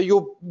 So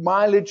your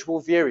mileage will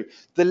vary.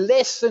 The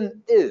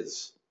lesson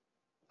is,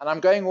 and I'm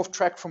going off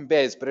track from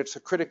Bez, but it's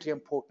a critically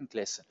important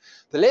lesson.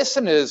 The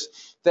lesson is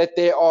that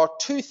there are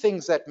two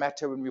things that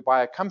matter when we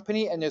buy a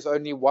company, and there's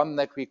only one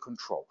that we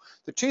control.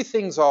 The two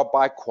things are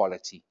buy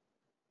quality.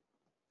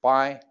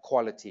 Buy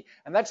quality.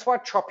 And that's why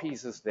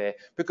Choppies is there,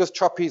 because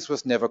Choppies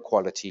was never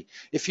quality.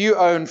 If you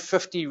own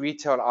 50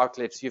 retail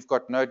outlets, you've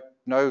got no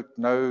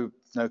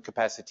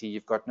capacity,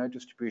 you've got no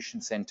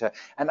distribution center.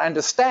 And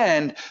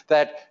understand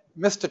that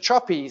Mr.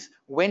 Choppies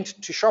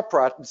went to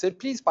ShopRite and said,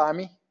 please buy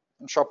me.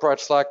 And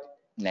ShopRite's like,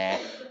 nah.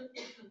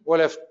 Well,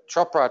 if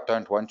ShopRite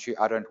don't want you,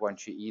 I don't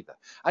want you either.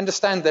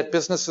 Understand that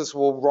businesses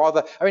will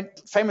rather,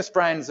 Famous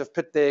Brands have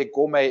put their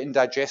gourmet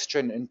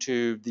indigestion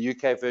into the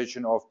UK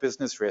version of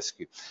Business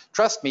Rescue.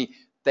 Trust me,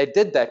 they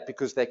did that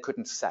because they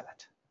couldn't sell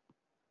it.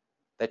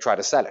 They tried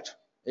to sell it.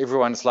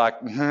 Everyone's like,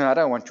 I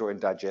don't want your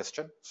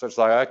indigestion. So it's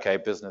like, okay,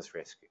 Business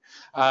Rescue.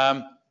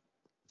 But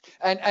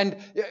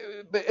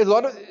a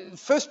lot of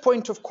first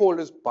point of call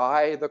is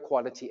buy the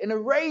quality. In a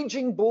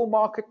raging bull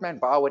market, man,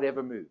 buy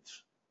whatever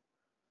moves.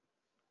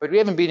 But we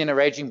haven't been in a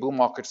raging bull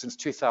market since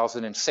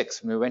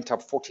 2006, when we went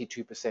up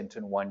 42%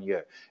 in 1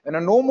 year. In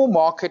a normal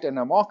market, in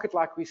a market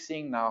like we're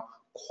seeing now,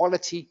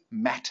 quality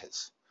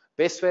matters.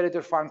 Best way to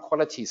define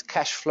quality is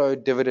cash flow,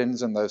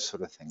 dividends, and those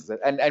sort of things.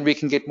 And we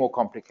can get more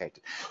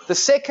complicated. The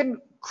second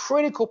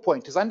critical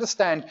point is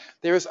understand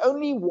there is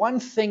only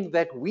one thing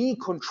that we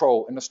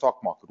control in the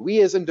stock market,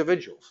 we as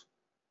individuals,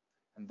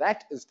 and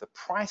that is the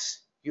price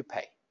you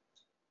pay.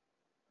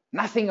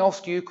 Nothing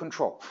else do you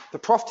control. The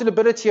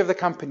profitability of the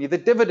company, the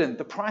dividend,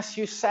 the price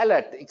you sell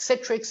at,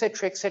 etc.,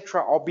 etc.,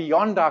 etc., are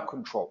beyond our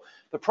control.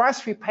 The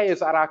price we pay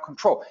is out of our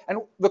control. And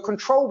the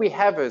control we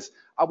have is,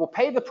 I will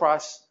pay the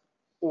price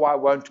or I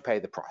won't pay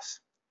the price.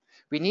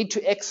 We need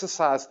to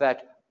exercise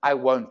that I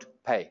won't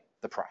pay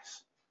the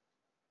price.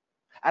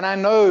 And I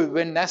know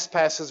when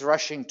Naspers is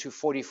rushing to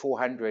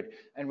 4,400,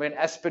 and when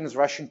Aspen is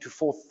rushing to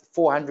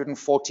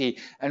 440,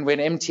 and when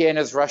MTN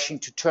is rushing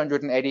to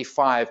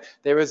 285,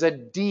 there is a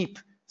deep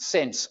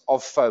sense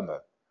of FOMO.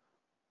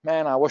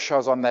 Man, I wish I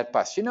was on that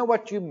bus. You know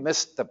what? You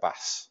missed the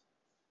bus.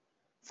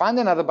 Find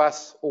another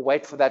bus or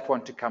wait for that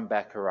one to come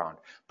back around.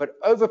 But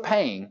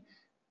overpaying,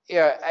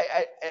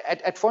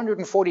 at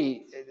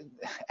 440,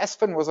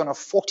 Aspen was on a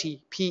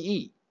 40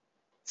 PE,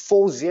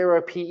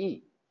 40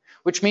 PE,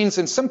 which means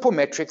in simple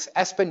metrics,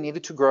 Aspen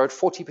needed to grow at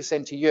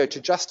 40% a year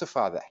to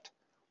justify that.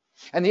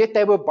 And yet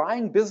they were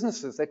buying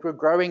businesses that were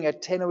growing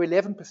at 10 or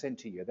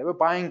 11% a year. They were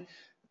buying,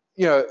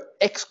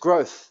 X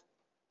growth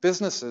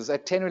businesses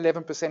at 10 or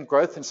 11%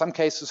 growth, in some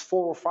cases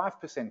 4 or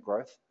 5%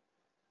 growth.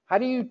 How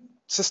do you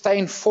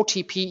sustain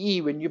 40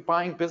 PE when you're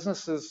buying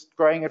businesses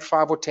growing at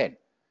 5 or 10?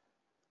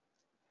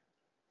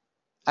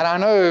 And I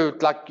know,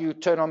 like, you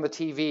turn on the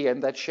TV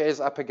and that share's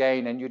up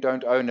again and you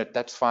don't own it,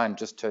 that's fine,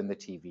 just turn the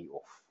TV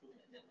off.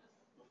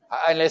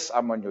 Unless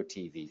I'm on your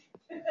TV.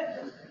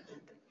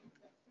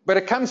 But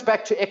it comes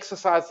back to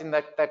exercising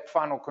that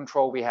final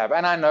control we have.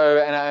 And I know,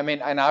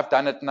 and I've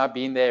done it and I've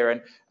been there,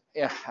 and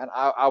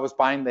I was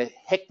buying the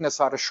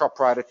heckness out of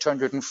ShopRite at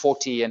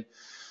 240 and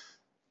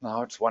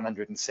now it's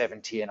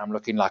 170 and I'm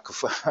looking like,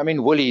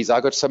 Woolies,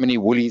 I got so many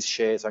Woolies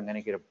shares, I'm going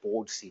to get a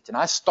board seat. And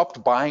I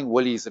stopped buying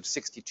Woolies at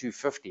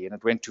 62.50 and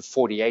it went to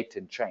 48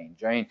 and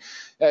change.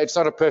 It's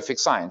not a perfect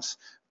science,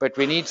 but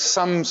we need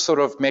some sort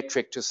of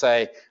metric to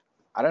say,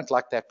 I don't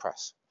like that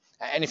price.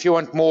 And if you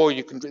want more,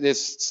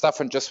 there's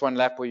stuff in Just One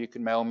Lap where you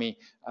can mail me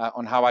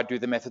on how I do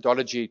the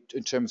methodology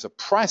in terms of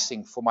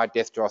pricing for my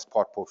death to us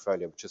part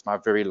portfolio, which is my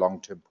very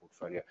long-term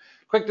portfolio.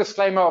 Quick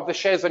disclaimer of the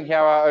shares on here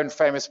are our own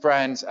famous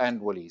brands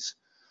and Woolies.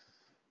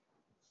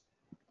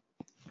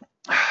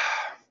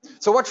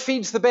 So what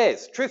feeds the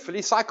bears?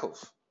 Truthfully,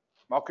 cycles.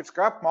 Markets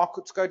go up,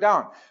 markets go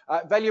down.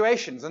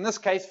 Valuations. In this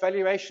case,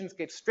 valuations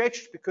get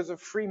stretched because of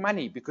free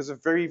money, because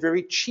of very,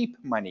 very cheap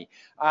money.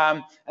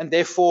 And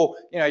therefore,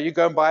 you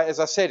go and buy,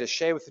 as I said, a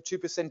share with a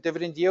 2%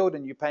 dividend yield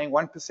and you're paying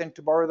 1%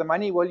 to borrow the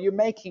money. Well, you're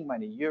making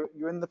money.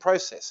 You're in the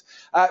process.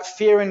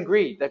 Fear and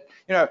greed.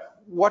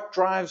 What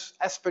drives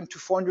Aspen to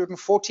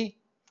 440?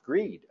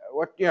 Greed.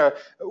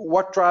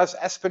 What drives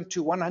Aspen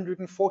to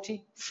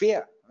 140?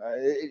 Fear.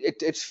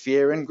 It's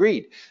fear and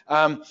greed.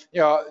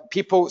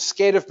 People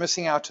scared of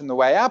missing out on the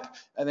way up,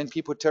 and then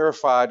people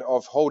terrified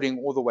of holding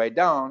all the way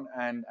down,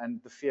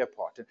 and the fear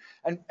part.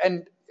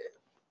 And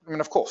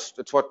of course,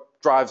 that's what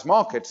drives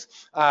markets.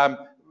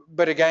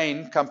 But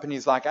again,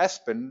 companies like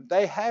Aspen,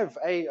 they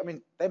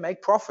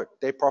make profit.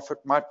 Their profit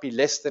might be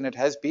less than it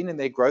has been, and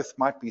their growth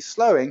might be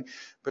slowing.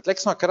 But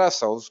let's not kid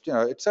ourselves.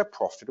 It's a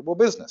profitable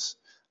business.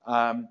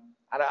 I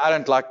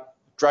don't like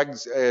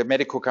drugs,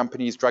 medical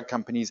companies, drug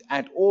companies,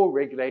 and all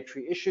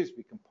regulatory issues.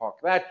 We can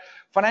park that.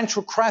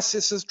 Financial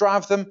crises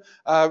drive them.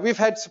 We've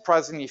had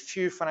surprisingly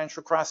few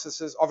financial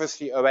crises.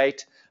 Obviously,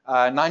 08,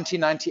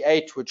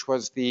 1998, which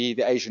was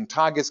the Asian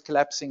tigers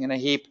collapsing in a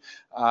heap.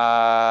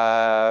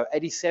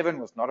 87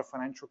 was not a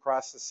financial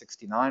crisis.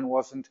 69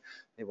 wasn't.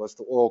 There was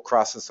the oil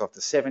crisis of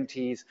the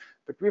 70s.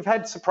 But we've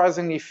had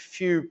surprisingly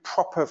few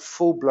proper,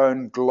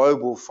 full-blown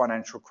global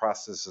financial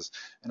crises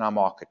in our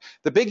market.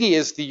 The biggie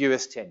is the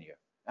US 10-year.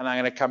 And I'm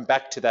going to come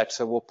back to that,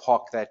 so we'll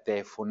park that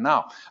there for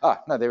now.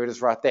 No, there it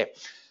is right there.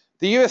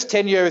 The US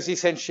 10-year is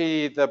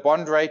essentially the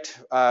bond rate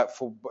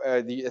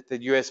the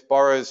US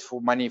borrows for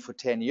money for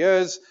 10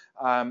 years.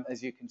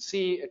 As you can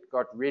see, it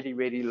got really,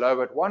 really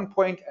low at one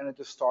point, and it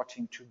is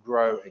starting to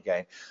grow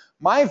again.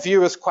 My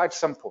view is quite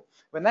simple.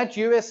 When that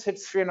US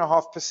hits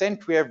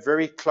 3.5%, we are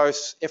very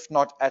close, if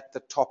not at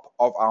the top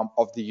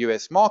of the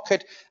US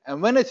market.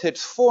 And when it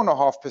hits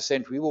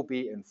 4.5%, we will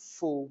be in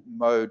full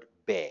mode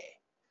bear.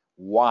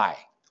 Why?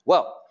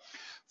 Well,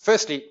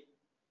 firstly,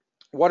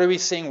 what are we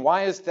seeing?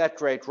 Why is that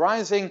rate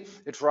rising?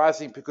 It's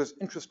rising because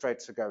interest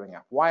rates are going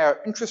up. Why are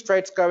interest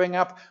rates going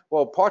up?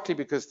 Well, partly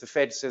because the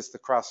Fed says the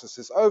crisis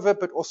is over,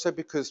 but also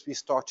because we're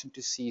starting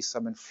to see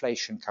some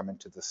inflation come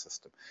into the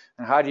system.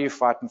 And how do you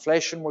fight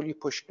inflation? Well, you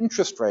push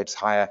interest rates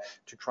higher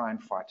to try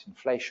and fight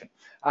inflation.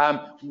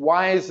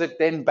 Why is it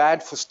then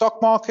bad for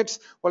stock markets?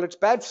 Well, it's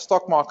bad for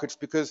stock markets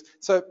because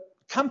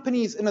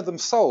companies in and of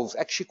themselves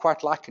actually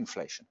quite like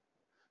inflation.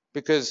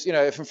 Because,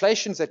 if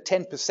inflation's at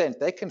 10%,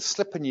 they can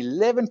slip an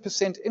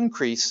 11%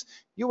 increase,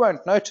 you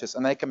won't notice,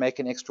 and they can make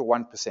an extra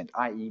 1%,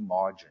 i.e.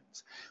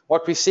 margins.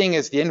 What we're seeing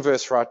is the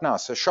inverse right now.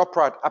 So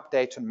ShopRite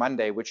update on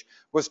Monday, which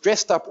was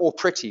dressed up all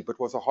pretty, but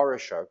was a horror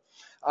show.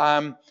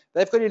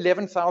 They've got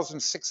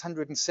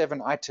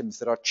 11,607 items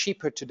that are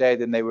cheaper today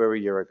than they were a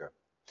year ago.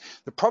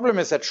 The problem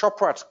is that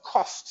ShopRite's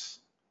costs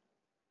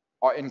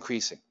are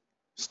increasing.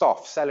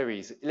 Staff,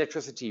 salaries,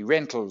 electricity,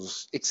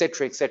 rentals,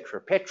 etc.,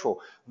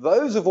 petrol,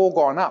 those have all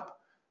gone up,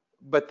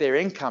 but their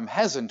income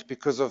hasn't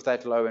because of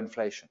that low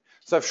inflation.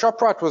 So if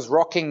ShopRite was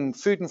rocking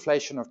food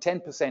inflation of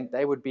 10%,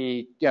 they would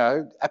be,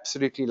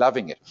 absolutely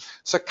loving it.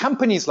 So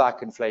companies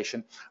like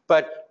inflation,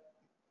 but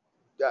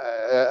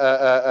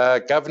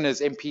governors,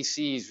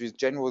 MPCs,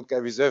 general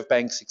reserve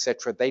banks,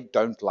 etc., they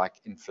don't like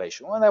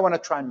inflation. Well, they want to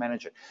try and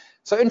manage it.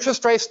 So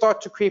interest rates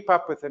start to creep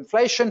up with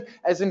inflation.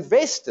 As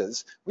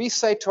investors, we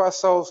say to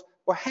ourselves,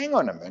 well, hang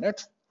on a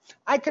minute.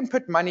 I can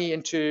put money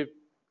into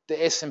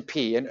the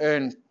S&P and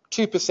earn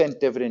 2%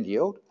 dividend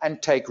yield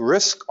and take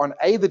risk on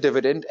A, the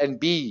dividend, and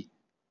B,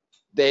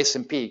 the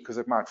S&P, because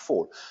it might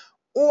fall.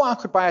 Or I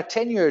could buy a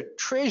 10-year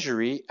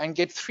treasury and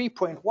get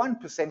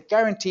 3.1%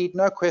 guaranteed,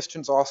 no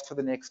questions asked for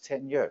the next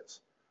 10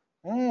 years.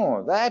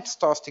 Oh, that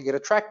starts to get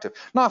attractive.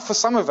 Now, for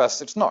some of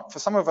us, it's not. For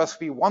some of us,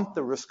 we want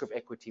the risk of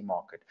equity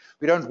market.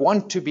 We don't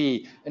want to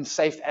be in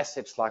safe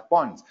assets like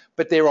bonds.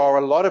 But there are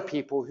a lot of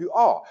people who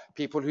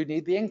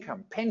need the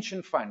income,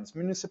 pension funds,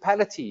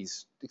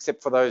 municipalities,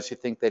 except for those who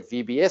think that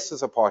VBS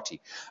is a party.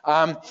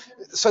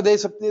 So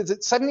there's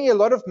suddenly a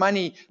lot of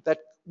money that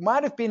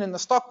might have been in the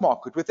stock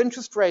market with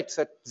interest rates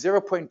at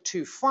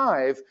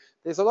 0.25.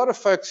 There's a lot of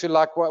folks who are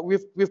like, well,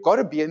 we've got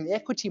to be in the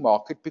equity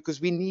market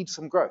because we need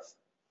some growth.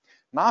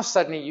 Now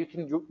suddenly you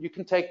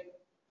can take,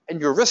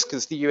 and your risk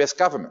is the US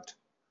government.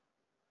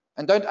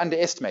 And don't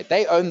underestimate,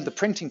 they own the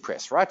printing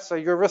press, right? So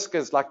your risk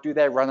is like, do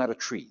they run out of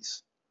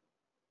trees?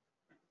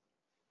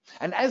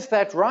 And as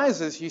that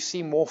rises, you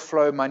see more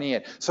flow money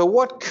in. So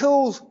what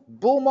kills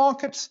bull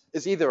markets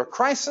is either a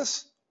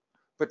crisis,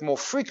 but more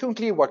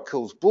frequently what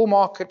kills bull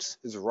markets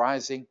is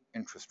rising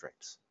interest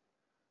rates.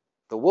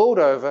 The world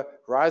over,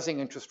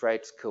 rising interest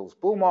rates kills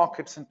bull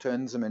markets and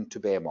turns them into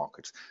bear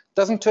markets.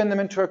 Doesn't turn them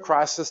into a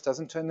crisis,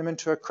 doesn't turn them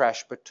into a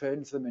crash, but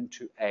turns them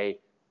into a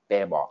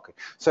bear market.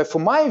 So for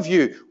my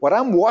view, what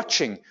I'm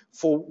watching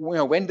for,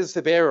 when does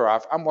the bear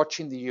arrive? I'm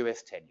watching the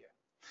US 10-year.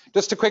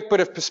 Just a quick bit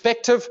of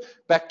perspective,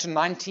 back to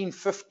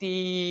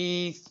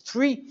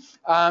 1953.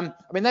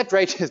 That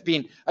rate has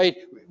been,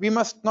 we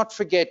must not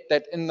forget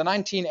that in the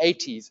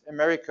 1980s,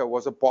 America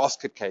was a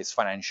basket case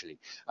financially.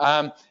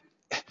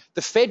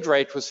 The Fed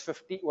rate was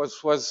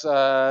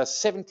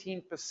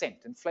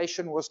 17%.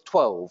 Inflation was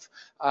 12.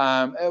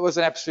 It was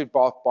an absolute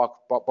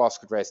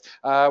basket race.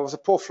 It was a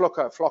poor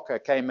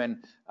Flocker came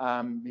in.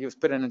 He was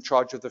put in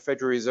charge of the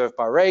Federal Reserve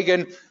by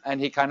Reagan,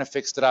 and he kind of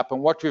fixed it up.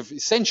 And what we've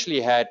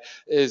essentially had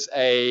is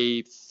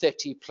a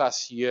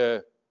 30-plus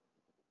year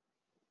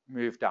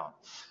move down.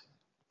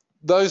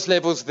 Those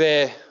levels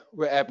there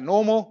were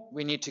abnormal.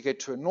 We need to get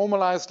to a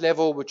normalized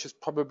level, which is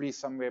probably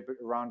somewhere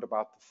around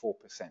about the 4%.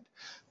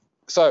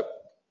 So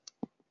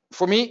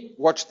for me,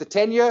 watch the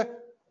 10-year.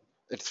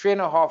 At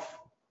 3.5,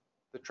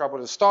 the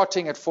trouble is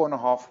starting. At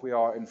 4.5, we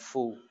are in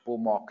full bull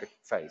market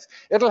phase.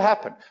 It'll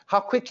happen.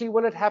 How quickly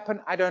will it happen?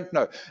 I don't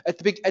know. At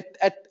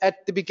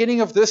the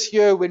beginning of this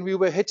year, when we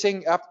were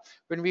hitting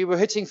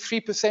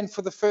 3%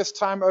 for the first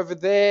time over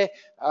there,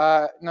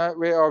 no,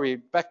 where are we?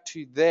 Back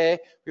to there.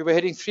 We were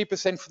hitting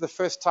 3% for the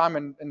first time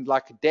in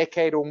like a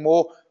decade or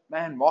more.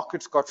 Man,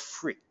 markets got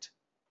freaked.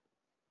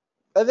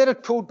 And then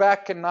it pulled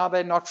back, and now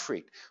they're not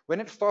freaked.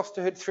 When it starts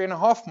to hit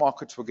 3.5,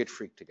 markets will get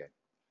freaked again.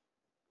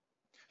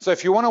 So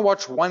if you want to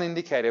watch one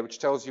indicator which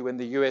tells you when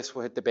the US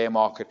will hit the bear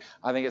market,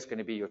 I think it's going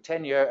to be your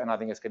 10-year, and I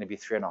think it's going to be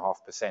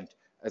 3.5%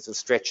 as it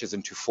stretches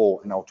into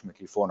 4 and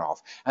ultimately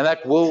 4.5. And that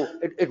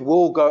it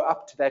will go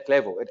up to that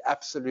level. It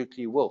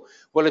absolutely will.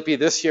 Will it be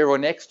this year or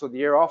next or the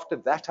year after?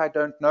 That I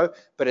don't know,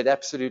 but it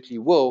absolutely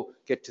will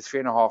get to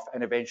 3.5,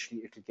 and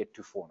eventually it will get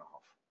to 4.5.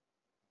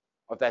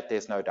 Of that,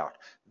 there's no doubt.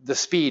 The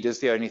speed is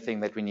the only thing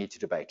that we need to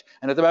debate.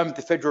 And at the moment,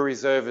 the Federal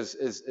Reserve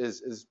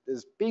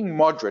is being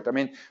moderate. I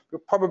mean, we'll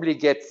probably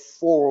get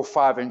 4 or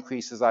 5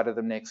 increases out of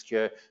them next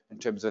year in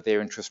terms of their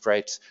interest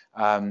rates,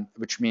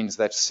 which means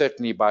that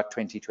certainly by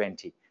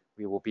 2020,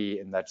 we will be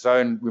in that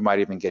zone. We might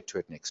even get to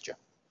it next year.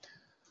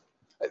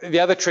 The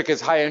other trick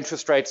is high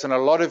interest rates, and a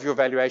lot of your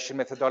valuation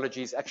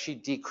methodologies actually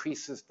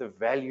decreases the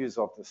values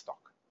of the stock.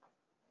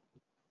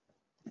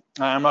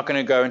 I'm not going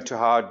to go into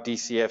how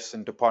DCFs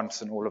and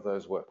DuPonts and all of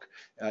those work.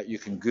 You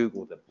can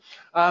Google them.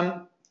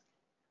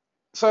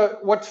 So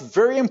what's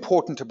very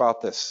important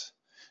about this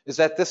is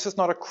that this is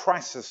not a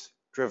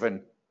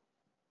crisis-driven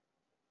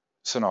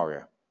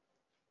scenario.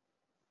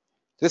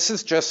 This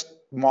is just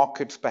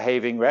markets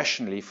behaving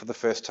rationally for the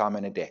first time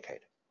in a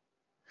decade.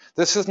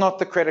 This is not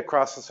the credit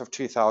crisis of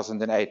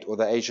 2008 or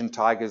the Asian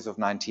tigers of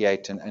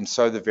 98 and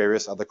so the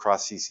various other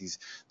crises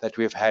that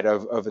we've had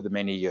over the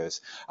many years.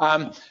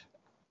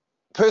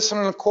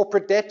 Personal and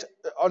corporate debt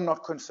are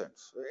not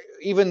concerns.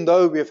 Even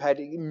though we've had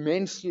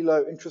immensely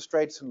low interest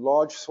rates in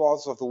large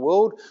swaths of the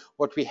world,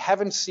 what we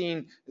haven't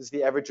seen is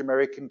the average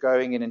American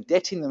going in and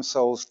indebting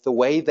themselves the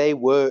way they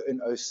were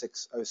in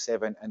 06,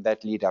 07, and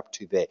that lead up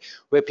to there,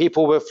 where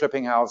people were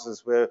flipping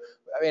houses,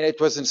 it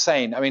was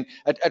insane.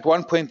 At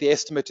one point, the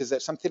estimate is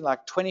that something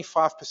like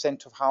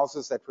 25% of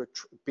houses that were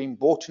being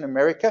bought in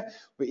America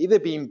were either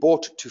being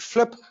bought to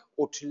flip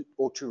or to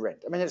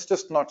rent. It's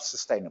just not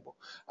sustainable.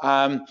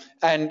 And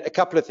a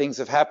couple of things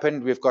have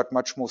happened. We've got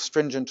much more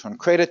stringent on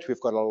credit. We've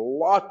got a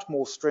lot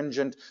more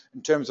stringent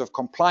in terms of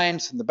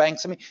compliance in the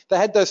banks. They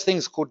had those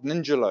things called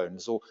ninja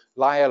loans or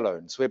liar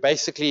loans, where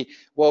basically,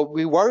 well,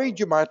 we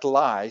worried you might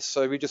lie,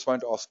 so we just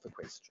won't ask the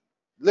question.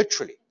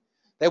 Literally.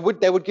 They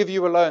would give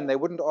you a loan. They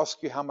wouldn't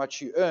ask you how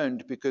much you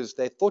earned because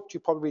they thought you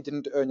probably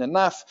didn't earn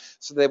enough.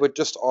 So they would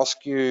just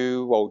ask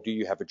you, well, do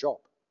you have a job?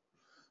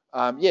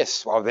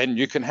 Yes, well, then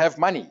you can have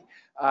money.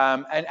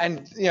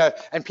 And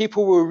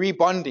people were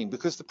rebonding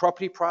because the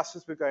property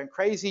prices were going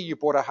crazy. You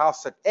bought a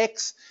house at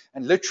X,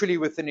 and literally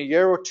within a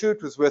year or two,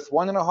 it was worth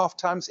 1.5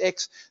 times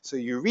X. So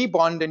you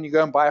rebond and you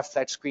go and buy a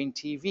flat screen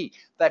TV.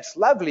 That's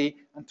lovely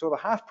until the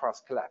house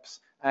price collapses.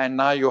 And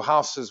now your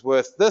house is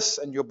worth this,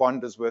 and your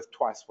bond is worth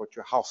twice what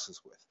your house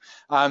is worth.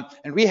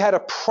 And we had a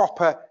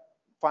proper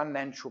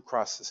financial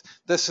crisis.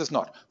 This is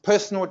not.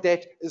 Personal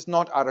debt is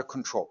not out of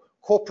control.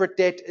 Corporate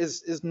debt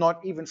is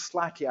not even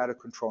slightly out of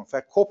control. In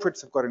fact,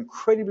 corporates have got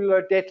incredibly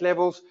low debt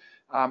levels.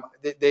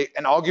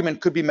 An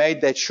argument could be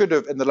made they should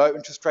have, in the low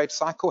interest rate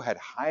cycle, had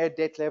higher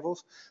debt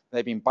levels.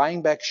 They've been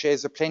buying back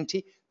shares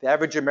aplenty. The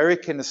average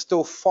American is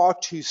still far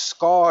too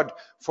scarred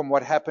from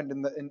what happened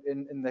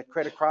in the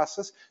credit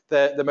crisis.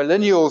 The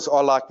millennials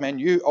are like, man,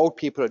 you old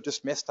people have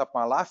just messed up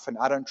my life and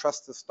I don't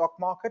trust the stock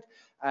market.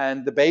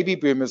 And the baby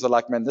boomers are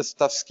like, man, this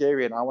stuff's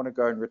scary and I want to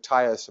go and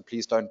retire, so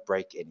please don't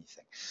break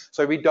anything.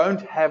 So we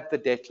don't have the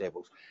debt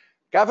levels.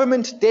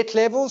 Government debt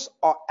levels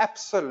are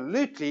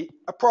absolutely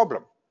a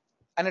problem.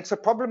 And it's a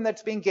problem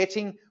that's been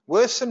getting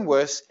worse and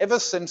worse ever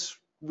since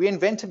we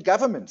invented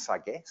governments, I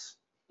guess.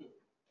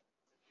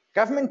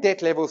 Government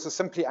debt levels are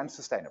simply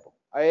unsustainable.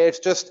 It's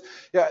just,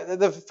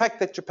 the fact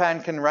that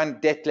Japan can run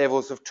debt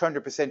levels of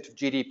 200% of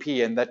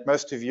GDP and that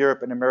most of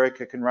Europe and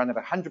America can run at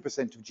 100%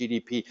 of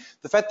GDP,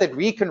 the fact that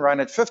we can run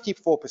at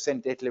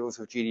 54% debt levels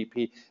of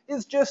GDP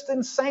is just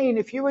insane.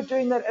 If you were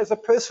doing that as a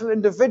personal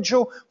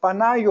individual, by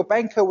now your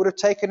banker would have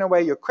taken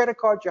away your credit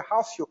card, your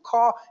house, your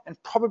car,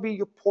 and probably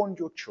you pawned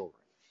your children.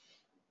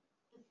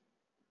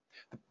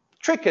 The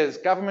trick is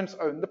governments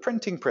own the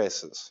printing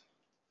presses,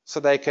 so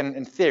they can,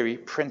 in theory,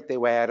 print their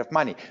way out of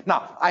money.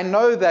 Now, I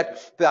know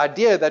that the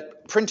idea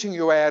that printing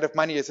your way out of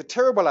money is a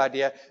terrible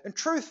idea. In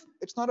truth,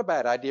 it's not a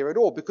bad idea at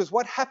all, because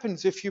what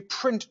happens if you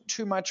print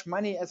too much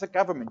money as a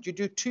government? You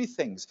do two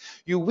things.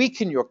 You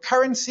weaken your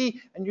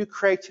currency and you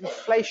create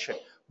inflation.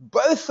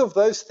 Both of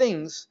those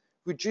things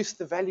reduce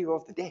the value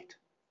of the debt.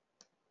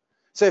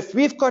 So if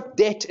we've got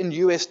debt in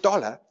US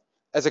dollar,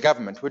 as a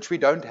government, which we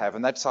don't have,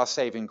 and that's our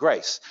saving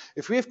grace.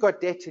 If we've got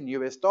debt in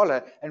US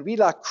dollar and we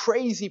like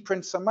crazy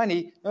print some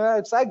money,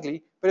 it's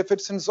ugly, but if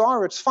it's in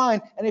ZAR, it's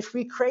fine. And if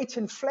we create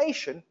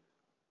inflation,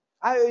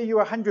 I owe you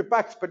 $100,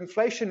 but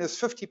inflation is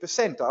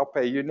 50%, I'll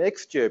pay you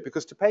next year,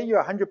 because to pay you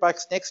 $100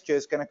 next year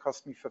is going to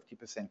cost me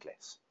 50%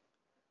 less.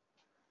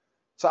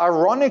 So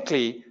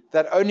ironically,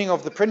 that owning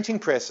of the printing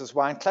presses,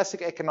 while in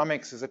classic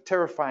economics is a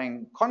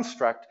terrifying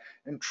construct,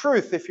 in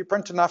truth, if you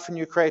print enough and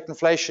you create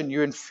inflation,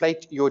 you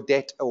inflate your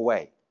debt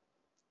away.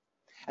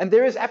 And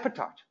there is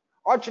appetite.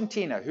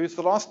 Argentina, who's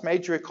the last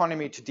major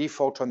economy to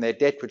default on their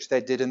debt, which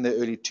they did in the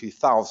early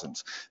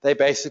 2000s, they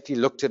basically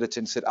looked at it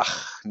and said,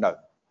 no.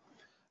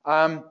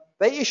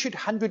 They issued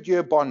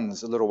 100-year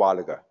bonds a little while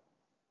ago,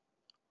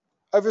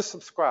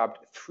 oversubscribed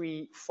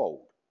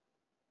threefold.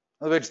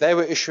 In other words, they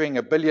were issuing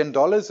 $1 billion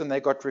and they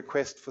got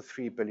requests for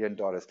 $3 billion.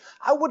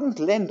 I wouldn't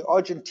lend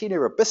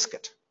Argentina a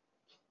biscuit.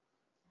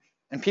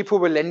 And people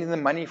were lending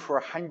them money for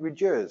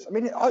 100 years. I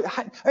mean,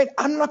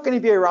 I'm not going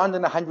to be around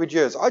in 100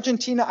 years.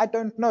 Argentina, I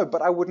don't know,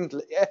 but I wouldn't.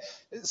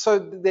 So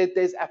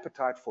there's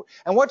appetite for it.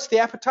 And what's the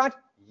appetite?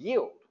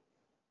 Yield.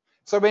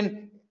 So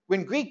when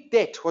Greek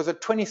debt was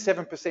at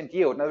 27%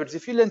 yield, in other words,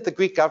 if you lent the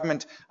Greek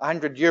government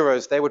 100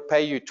 euros, they would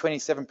pay you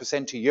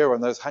 27% a year on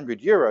those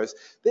 100 euros.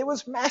 There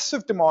was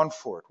massive demand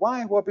for it.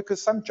 Why? Well,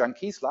 because some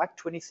junkies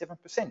liked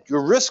 27%.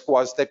 Your risk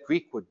was that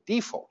Greek would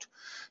default.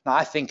 Now,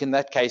 I think in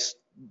that case,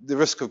 the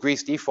risk of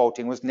Greece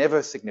defaulting was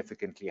never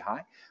significantly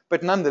high.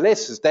 But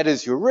nonetheless, that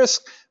is your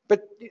risk.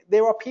 But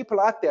there are people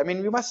out there. I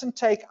mean, we mustn't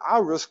take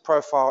our risk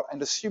profile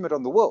and assume it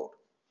on the world.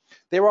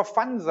 There are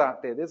funds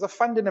out there. There's a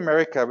fund in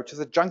America, which is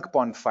a junk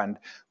bond fund,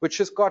 which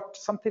has got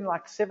something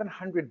like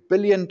 $700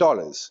 billion.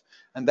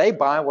 And they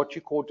buy what you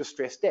call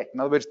distressed debt.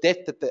 In other words,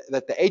 debt that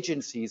the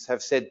agencies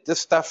have said, this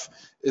stuff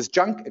is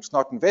junk, it's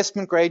not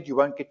investment grade, you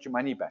won't get your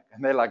money back.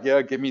 And they're like,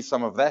 yeah, give me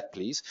some of that,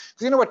 please.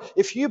 Because you know what?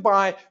 If you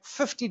buy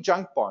 50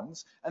 junk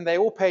bonds and they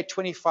all pay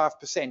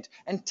 25%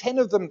 and 10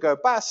 of them go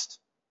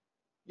bust,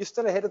 you're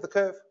still ahead of the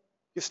curve.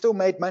 You've still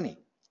made money.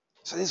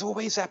 So there's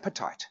always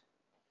appetite.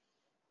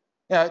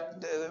 You know,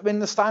 when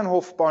the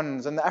Steinhoff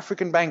bonds and the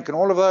African Bank and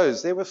all of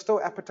those, there was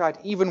still appetite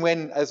even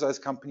when as those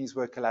companies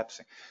were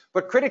collapsing.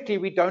 But critically,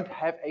 we don't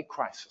have a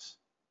crisis.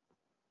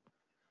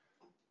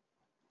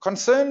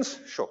 Concerns?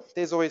 Sure,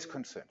 there's always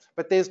concerns.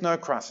 But there's no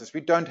crisis.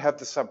 We don't have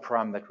the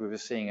subprime that we were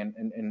seeing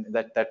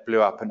that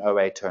blew up in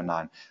 08,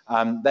 09.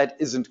 That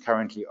isn't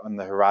currently on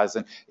the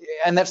horizon.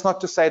 And that's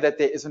not to say that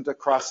there isn't a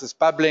crisis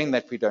bubbling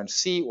that we don't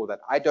see or that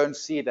I don't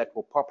see that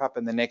will pop up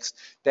in the next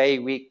day,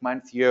 week,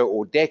 month, year,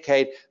 or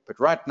decade. But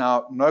right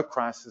now, no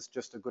crisis,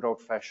 just a good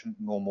old-fashioned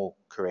normal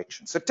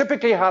correction. So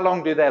typically, how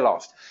long do they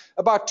last?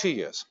 About 2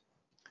 years.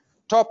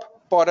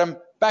 Top, bottom,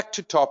 back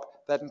to top.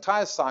 That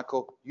entire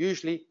cycle,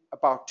 usually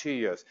about 2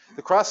 years.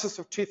 The crisis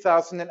of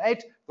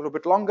 2008, a little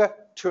bit longer,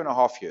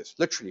 2.5 years.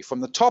 Literally, from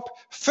the top,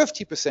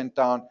 50%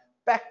 down,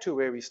 back to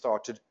where we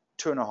started,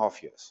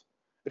 2.5 years.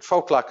 It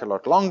felt like a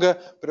lot longer,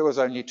 but it was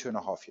only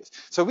 2.5 years.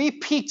 So we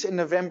peaked in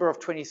November of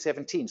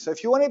 2017. So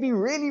if you want to be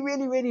really,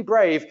 really, really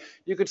brave,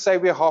 you could say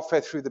we're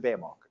halfway through the bear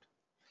market.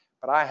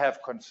 But I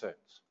have concerns.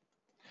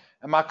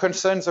 And my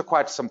concerns are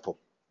quite simple.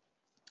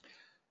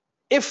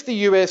 If the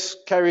US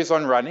carries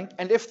on running,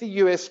 and if the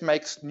US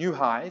makes new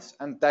highs,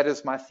 and that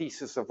is my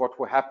thesis of what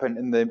will happen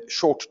in the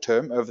short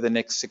term over the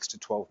next 6 to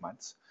 12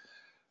 months,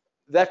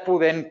 that will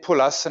then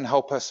pull us and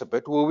help us a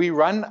bit. Will we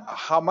run?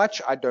 How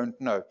much? I don't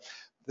know.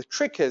 The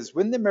trick is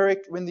when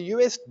the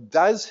US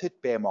does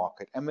hit bear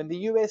market and when the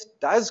US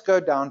does go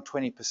down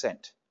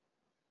 20%,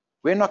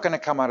 we're not going to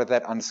come out of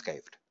that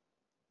unscathed.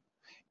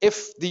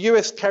 If the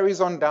US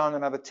carries on down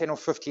another 10 or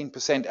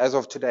 15% as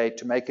of today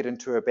to make it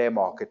into a bear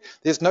market,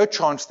 there's no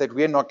chance that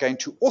we're not going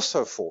to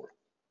also fall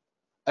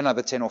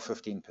another 10 or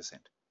 15%.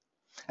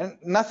 And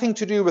nothing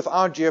to do with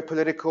our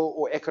geopolitical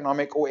or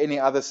economic or any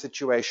other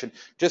situation,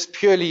 just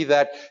purely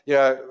that, you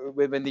know,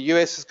 when the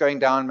US is going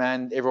down,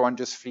 man, everyone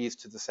just flees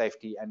to the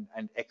safety and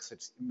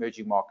exits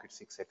emerging markets,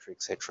 et cetera,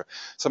 et cetera.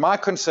 So my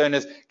concern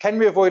is, can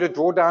we avoid a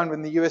drawdown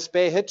when the US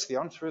bear hits? The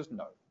answer is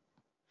no.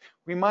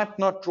 We might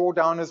not draw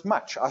down as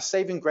much. Our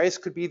saving grace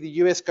could be the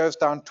US goes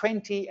down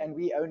 20 and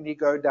we only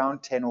go down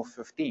 10 or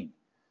 15.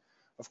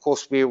 Of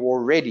course, we're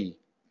already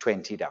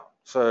 20 down.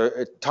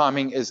 So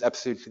timing is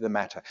absolutely the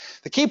matter.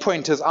 The key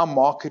point is our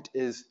market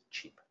is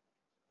cheap.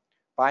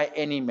 By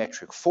any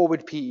metric,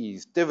 forward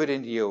PEs,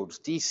 dividend yields,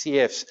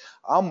 DCFs,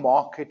 our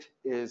market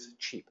is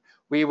cheap.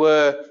 We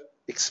were,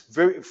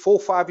 4 or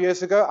 5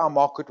 years ago, our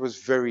market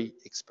was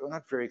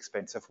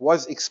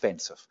was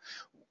expensive.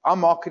 Our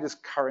market is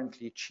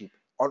currently cheap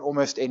on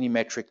almost any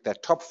metric,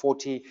 that top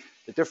 40,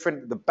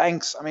 the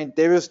banks, I mean,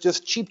 there is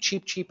just cheap,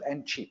 cheap, cheap,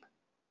 and cheap.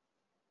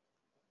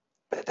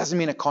 But it doesn't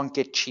mean it can't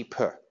get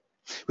cheaper.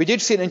 We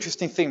did see an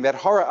interesting thing, that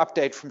horror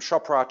update from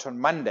ShopRite on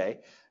Monday,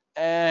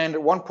 and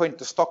at one point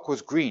the stock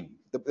was green.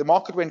 The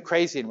market went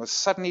crazy and was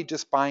suddenly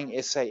just buying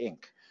SA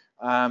Inc.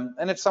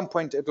 And at some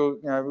point we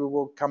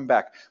will come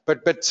back.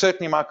 But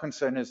certainly my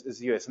concern is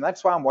the US, and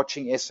that's why I'm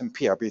watching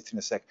S&P. I'll be with you in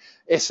a sec.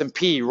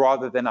 S&P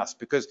rather than us,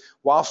 because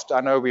whilst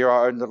I know we are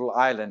our own little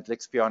island,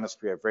 let's be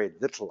honest, we are a very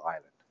little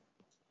island.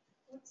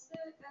 What's the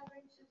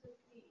average of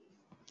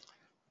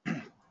the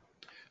PE?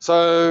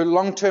 So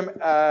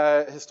long-term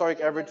historic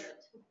average.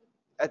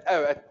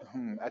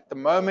 At the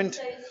moment,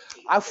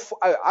 our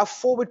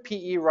forward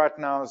PE right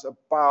now is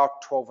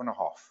about 12.5,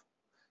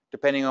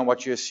 depending on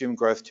what you assume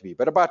growth to be,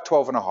 but about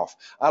 12.5.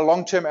 Our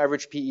long-term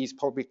average PE is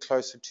probably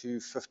closer to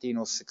 15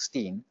 or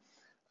 16,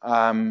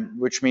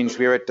 which means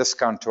we're at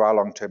discount to our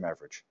long-term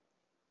average.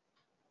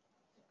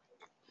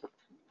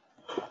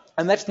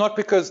 And that's not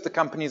because the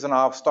companies in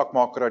our stock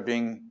market are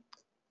doing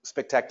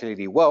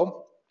spectacularly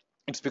well.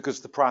 It's because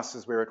the price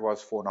is where it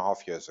was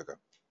 4.5 years ago.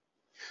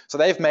 So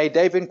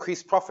they've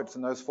increased profits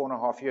in those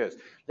 4.5 years.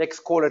 Let's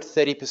call it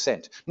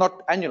 30%,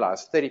 not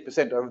annualized,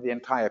 30% over the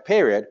entire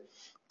period.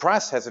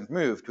 Price hasn't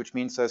moved, which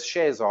means those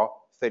shares are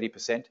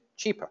 30%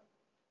 cheaper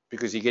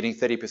because you're getting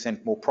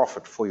 30% more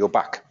profit for your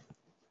buck.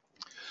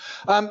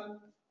 And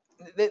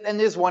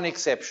there's one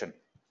exception,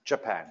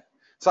 Japan.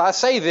 So I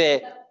say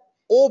there,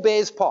 all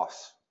bears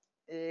pass,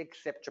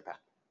 except Japan.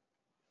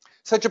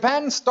 So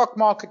Japan's stock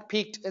market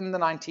peaked in the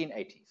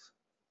 1980s.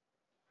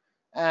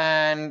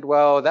 And,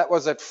 well, that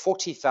was at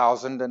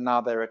 40,000, and now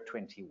they're at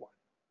 21.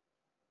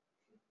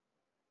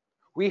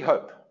 We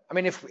hope. I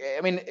mean,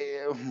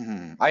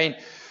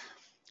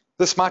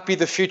 this might be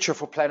the future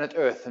for planet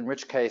Earth, in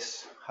which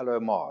case, hello,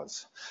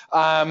 Mars.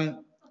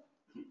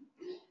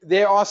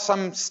 There are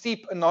some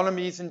steep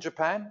anomalies in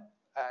Japan.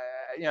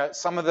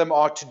 Some of them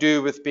are to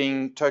do with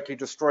being totally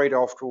destroyed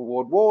after a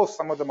world war.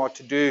 Some of them are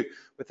to do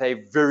with a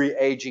very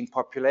aging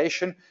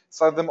population.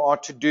 Some of them are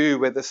to do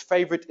where this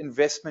favorite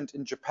investment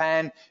in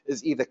Japan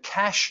is either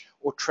cash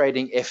or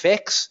trading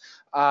FX.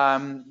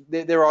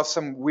 There are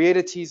some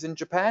weirdities in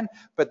Japan,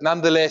 but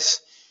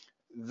nonetheless,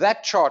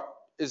 that chart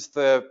is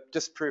the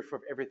disproof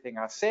of everything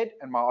I said,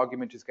 and my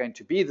argument is going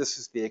to be this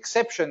is the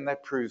exception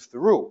that proves the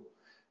rule.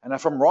 And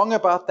if I'm wrong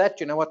about that,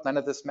 you know what? None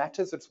of this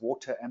matters. It's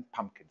water and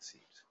pumpkin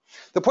seeds.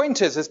 The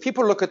point is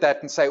people look at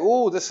that and say,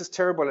 oh, this is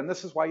terrible, and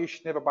this is why you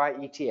should never buy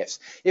ETFs.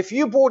 If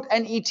you bought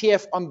an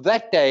ETF on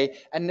that day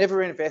and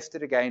never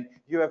invested again,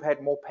 you have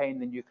had more pain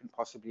than you can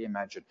possibly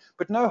imagine.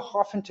 But no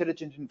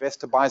half-intelligent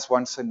investor buys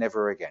once and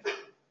never again.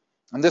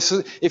 And this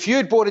is, if you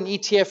had bought an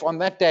ETF on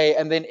that day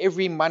and then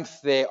every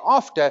month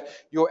thereafter,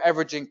 your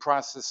averaging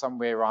price is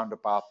somewhere around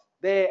about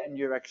there, and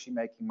you're actually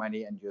making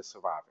money and you're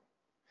surviving.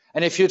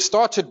 And if you'd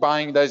started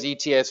buying those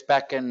ETFs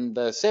back in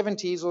the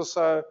 70s or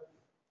so,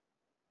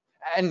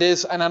 and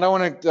I don't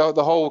want to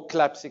the whole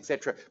collapse,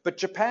 etc. But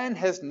Japan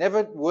has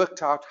never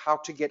worked out how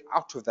to get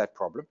out of that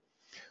problem,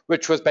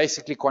 which was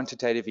basically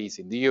quantitative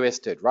easing. The US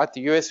did, right?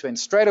 The US went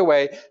straight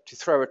away to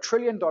throw $1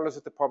 trillion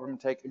at the problem and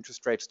take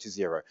interest rates to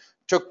zero. It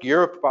took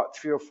Europe about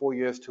 3 or 4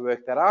 years to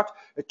work that out.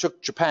 It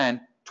took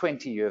Japan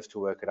 20 years to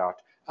work it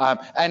out.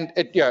 And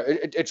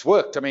it's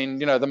worked. I mean,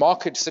 the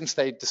market since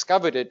they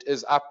discovered it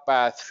is up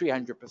by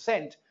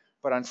 300%,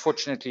 but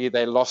unfortunately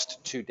they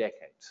lost 2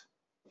 decades.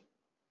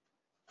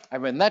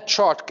 And when that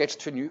chart gets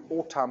to a new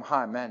all-time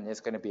high, man,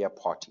 there's going to be a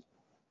party,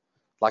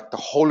 like the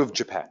whole of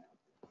Japan.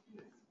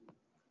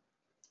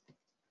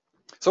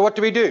 So what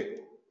do we do?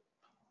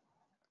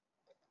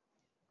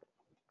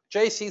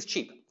 JSE is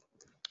cheap.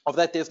 Of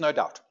that, there's no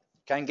doubt.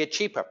 Can get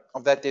cheaper.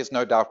 Of that, there's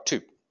no doubt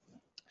too.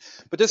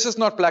 But this is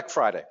not Black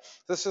Friday.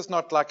 This is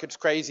not like it's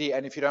crazy,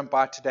 and if you don't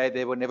buy it today,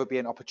 there will never be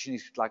an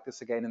opportunity like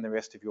this again in the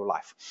rest of your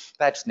life.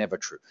 That's never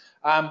true.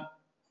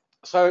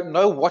 So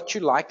know what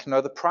you like, know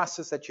the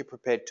prices that you're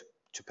prepared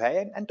to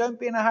pay, and don't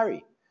be in a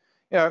hurry.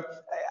 You know,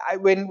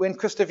 when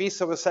Christa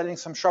Visa was selling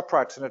some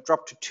ShopRites and it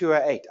dropped to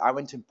 208, I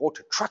went and bought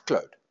a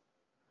truckload.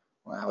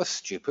 Well, that was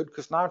stupid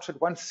because now it's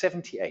at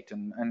 178,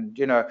 and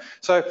you know,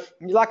 so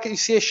you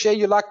see a share,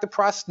 you like the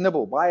price,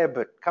 nibble, buy a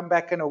bit, come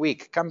back in a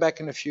week, come back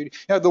in a few. You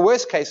know, the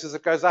worst case is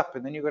it goes up,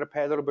 and then you've got to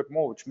pay a little bit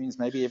more, which means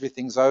maybe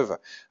everything's over.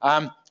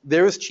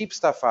 There is cheap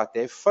stuff out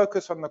there.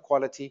 Focus on the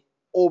quality,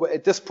 or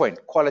at this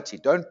point, quality.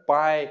 Don't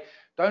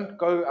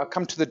go. I'll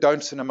come to the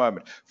don'ts in a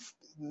moment.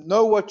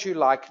 Know what you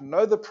like,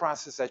 know the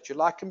prices that you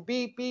like, and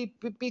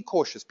be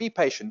cautious, be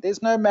patient.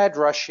 There's no mad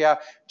rush here.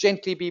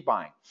 Gently be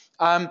buying.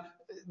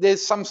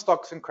 There's some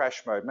stocks in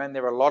crash mode, man.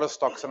 There are a lot of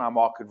stocks in our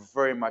market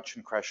very much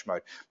in crash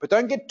mode. But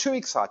don't get too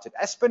excited.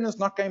 Aspen is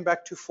not going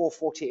back to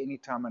 440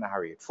 anytime in a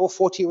hurry. At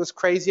 440 it was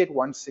crazy. At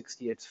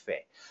 160 it's fair.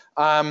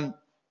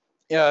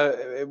 You know,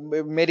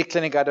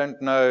 Mediclinic, I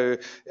don't know.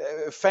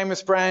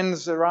 Famous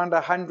brands around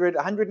 100.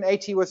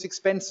 180 was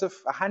expensive.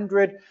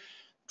 100,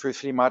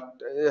 truthfully,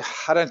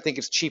 I don't think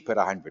it's cheap at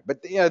 100.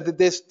 But you know,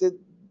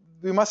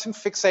 we mustn't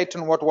fixate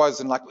on what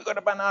was and like, we've got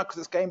to buy now because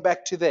it's going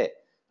back to there.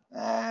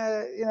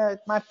 You know,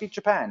 it might be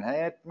Japan.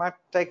 It might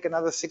take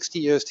another 60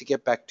 years to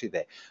get back to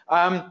there.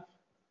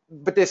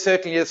 But there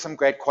certainly is some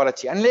great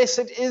quality, unless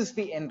it is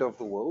the end of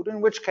the world,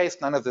 in which case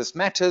none of this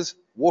matters.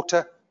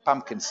 Water,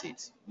 pumpkin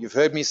seeds. You've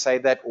heard me say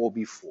that all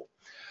before.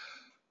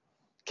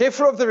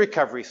 Careful of the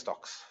recovery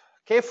stocks.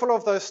 Careful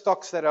of those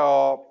stocks that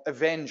are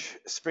Avenge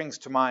springs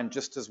to mind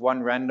just as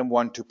one random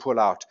one to pull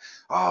out.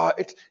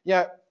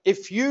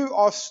 If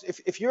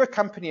you're a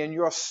company and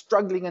you are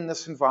struggling in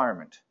this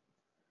environment,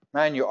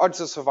 man, your odds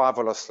of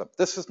survival are slim.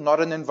 This is not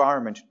an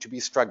environment to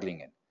be struggling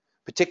in,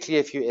 particularly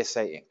if you're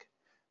SA Inc.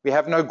 We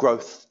have no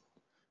growth.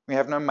 We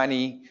have no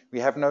money.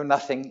 We have no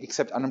nothing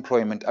except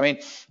unemployment. I mean,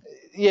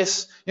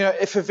 yes, you know,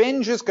 if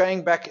Avenge is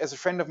going back, as a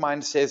friend of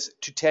mine says,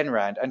 to 10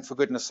 Rand, and for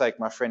goodness sake,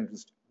 my friend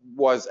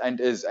was and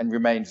is and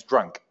remains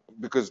drunk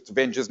because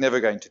Avenge is never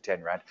going to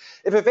 10 Rand.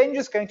 If Avenge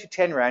is going to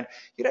 10 Rand,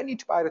 you don't need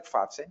to buy it at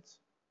 5 cents.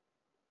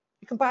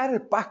 You can buy it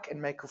at $1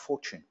 and make a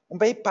fortune, or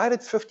buy it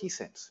at 50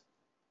 cents.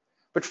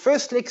 But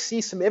first, let's see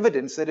some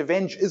evidence that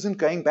Avenge isn't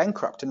going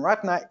bankrupt. And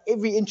right now,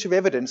 every inch of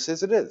evidence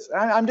says it is.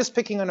 I'm just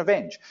picking on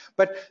Avenge.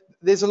 But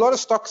there's a lot of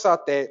stocks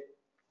out there.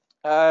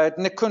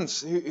 Nick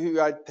Kunz, who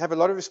I have a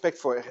lot of respect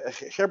for,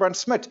 Herbrand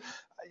Smith,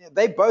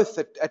 they both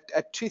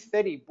at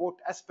 230 bought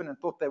Aspen and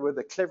thought they were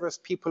the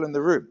cleverest people in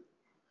the room.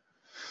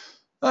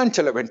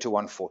 Until it went to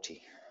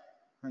 140.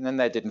 And then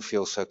they didn't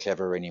feel so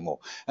clever anymore.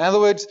 In other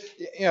words,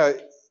 you know,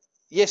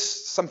 yes,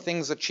 some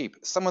things are cheap.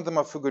 Some of them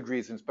are for good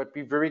reasons, but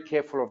be very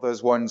careful of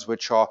those ones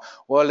which are,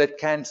 well, it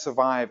can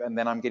survive, and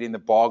then I'm getting the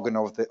bargain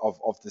of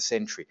the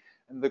century.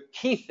 And the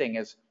key thing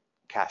is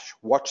cash.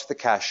 Watch the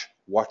cash.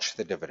 Watch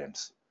the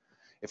dividends.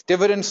 If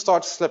dividends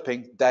start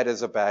slipping, that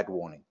is a bad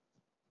warning.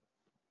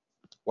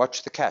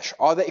 Watch the cash.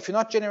 If you're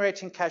not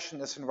generating cash in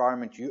this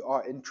environment, you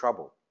are in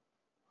trouble.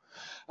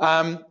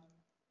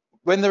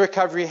 When the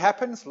recovery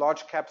happens,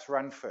 large caps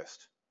run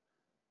first.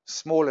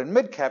 Small and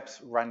mid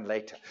caps run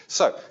later.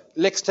 So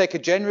let's take a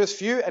generous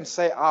view and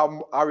say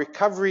our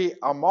recovery,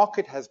 our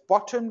market has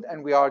bottomed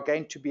and we are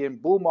going to be in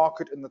bull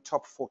market in the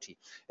top 40.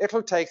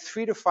 It'll take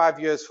 3 to 5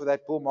 years for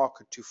that bull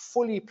market to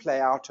fully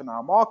play out in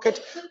our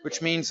market,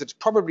 which means it's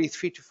probably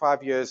 3 to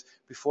 5 years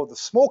before the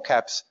small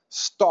caps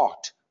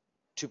start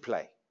to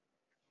play.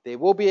 There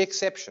will be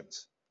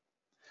exceptions.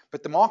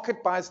 But the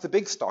market buys the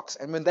big stocks,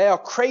 and when they are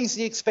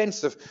crazy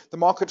expensive, the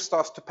market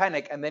starts to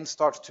panic and then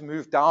starts to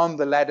move down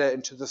the ladder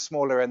into the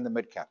smaller and the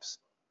mid caps.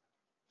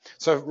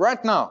 So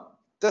right now,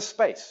 this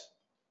space,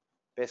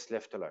 best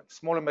left alone.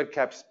 Smaller mid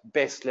caps,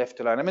 best left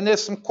alone. I mean,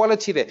 there's some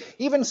quality there.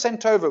 Even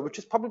Centova, which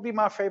is probably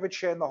my favorite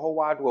share in the whole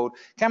wide world,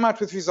 came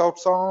out with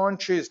results on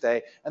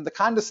Tuesday, and the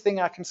kindest thing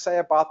I can say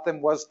about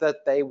them was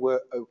that they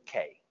were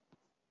okay.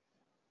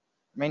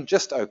 I mean,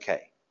 just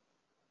okay.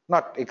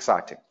 Not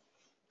exciting.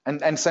 And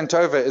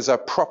Centova is a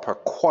proper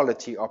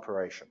quality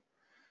operation.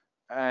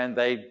 And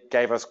they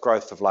gave us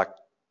growth of like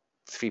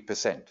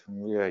 3%.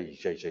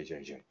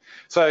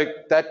 So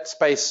that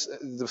space,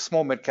 the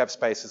small mid-cap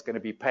space, is going to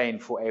be paying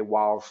for a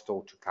while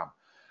still to come.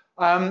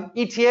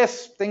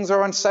 ETFs, things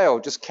are on sale.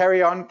 Just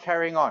carry on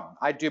carrying on.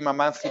 I do my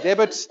monthly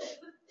debits.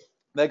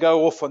 They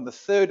go off on the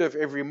 3rd of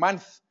every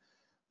month.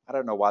 I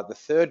don't know why the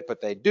 3rd, but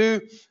they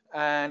do.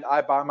 And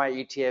I buy my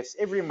ETFs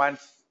every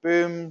month.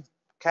 Boom,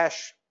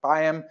 cash.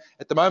 Buy them.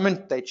 At the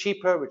moment, they're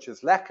cheaper, which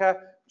is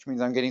lacquer, which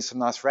means I'm getting some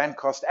nice rand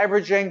cost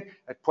averaging.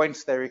 At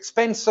points, they're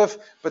expensive.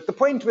 But the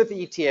point with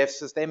the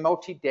ETFs is they're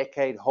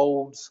multi-decade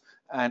holds,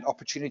 and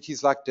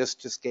opportunities like this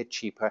just get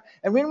cheaper.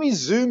 And when we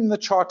zoom the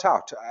chart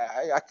out,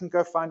 I can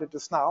go find it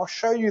just now. I'll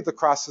show you the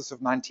crisis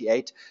of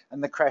 98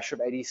 and the crash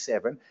of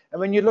 87. And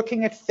when you're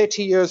looking at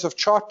 30 years of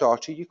chart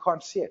data, you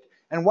can't see it.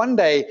 And one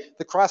day,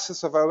 the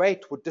crisis of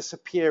 08 would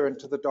disappear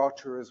into the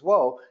data as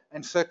well.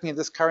 And certainly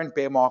this current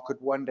bear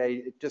market, one day,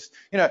 it just,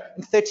 you know,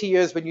 in 30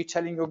 years, when you're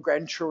telling your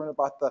grandchildren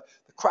about the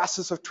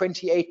crisis of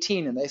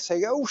 2018, and they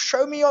say, oh,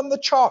 show me on the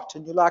chart.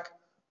 And you're like,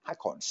 I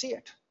can't see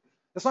it.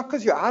 It's not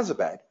because your eyes are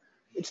bad.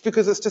 It's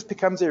because it just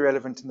becomes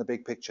irrelevant in the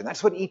big picture. And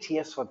that's what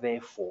ETFs are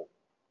there for.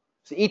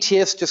 So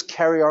ETFs just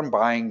carry on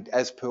buying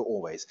as per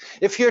always.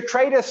 If you're a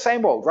trader,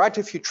 same old, right?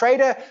 If you're a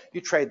trader,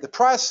 you trade the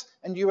price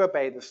and you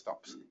obey the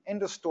stops.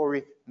 End of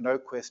story, no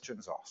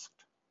questions asked.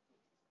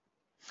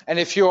 And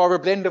if you are a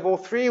blend of all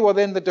three, well,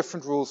 then the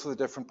different rules for the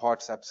different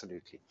parts,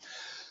 absolutely.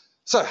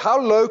 So how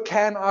low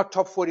can our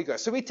top 40 go?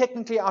 So we're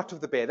technically out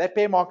of the bear. That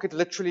bear market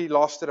literally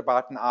lasted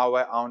about an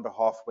hour, hour and a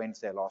half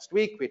Wednesday last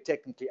week. We're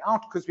technically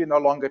out because we're no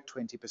longer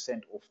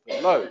 20% off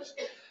the lows.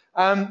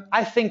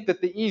 I think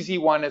that the easy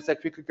one is that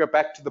we could go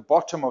back to the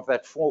bottom of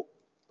that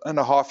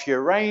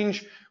 4.5-year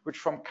range, which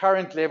from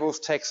current levels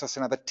takes us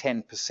another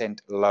 10%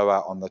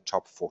 lower on the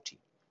top 40.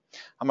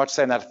 I'm not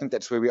saying that I think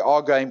that's where we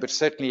are going, but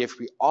certainly if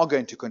we are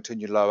going to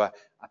continue lower,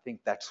 I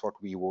think that's what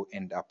we will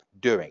end up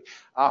doing.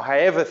 I,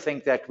 however,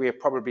 think that we're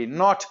probably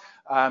not,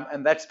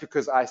 and that's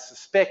because I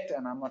suspect,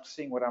 and I'm not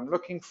seeing what I'm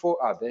looking for.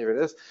 Ah, there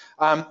it is.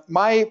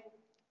 My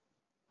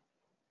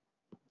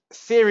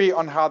theory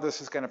on how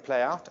this is going to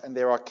play out, and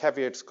there are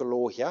caveats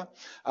galore here.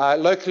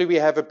 Locally, we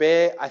have a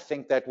bear. I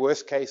think that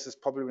worst case is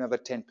probably another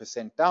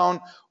 10%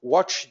 down.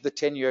 Watch the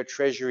 10-year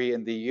Treasury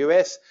in the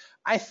US.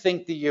 I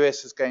think the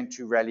US is going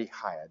to rally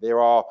higher. There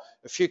are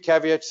a few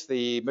caveats.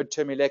 The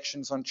midterm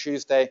elections on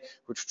Tuesday,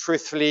 which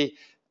truthfully,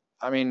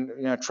 I mean,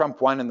 you know, Trump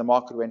won and the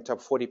market went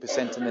up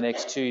 40% in the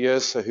next 2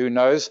 years, so who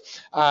knows?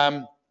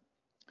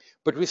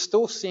 But we're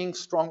still seeing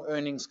strong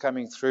earnings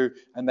coming through,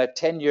 and that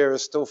 10-year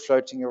is still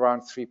floating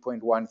around 3.1,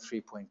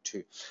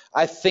 3.2.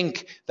 I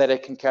think that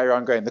it can carry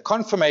on going. The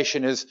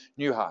confirmation is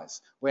new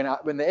highs. When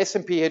the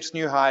S&P hits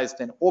new highs,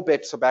 then all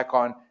bets are back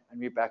on, and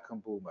we're back on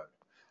bull mode.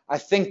 I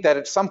think that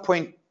at some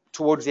point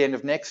towards the end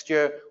of next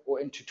year or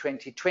into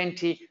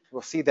 2020,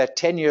 we'll see that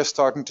 10-year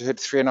starting to hit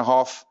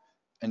 3.5,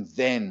 and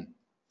then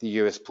the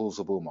US pulls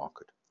the bull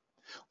market.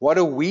 What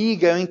are we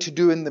going to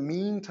do in the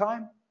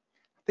meantime?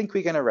 I think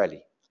we're going to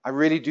rally. I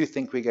really do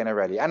think we're going to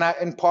rally. And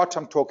in part,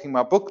 I'm talking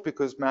my book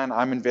because, man,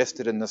 I'm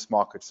invested in this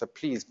market. So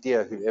please,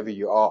 dear, whoever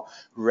you are,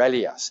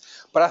 rally us.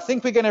 But I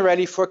think we're going to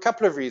rally for a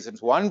couple of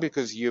reasons. One,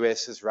 because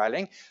US is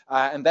rallying,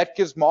 and that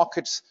gives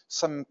markets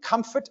some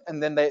comfort.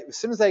 And then as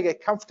soon as they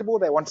get comfortable,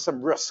 they want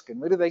some risk.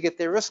 And where do they get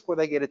their risk? Well,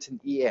 they get it in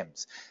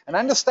EMs. And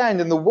understand,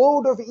 in the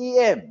world of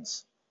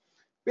EMs,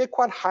 we're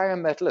quite high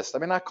on that list. I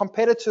mean, our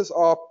competitors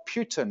are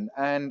Putin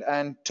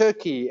and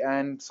Turkey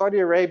and Saudi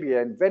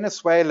Arabia and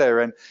Venezuela,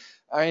 and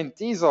I mean,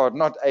 these are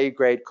not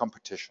A-grade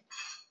competition.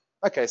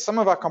 Okay, some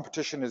of our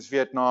competition is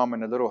Vietnam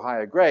and a little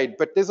higher grade,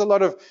 but there's a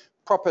lot of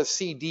proper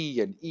C,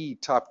 D, and E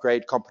type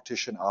grade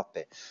competition out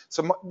there.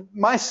 So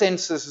my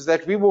sense is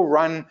that we will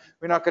run,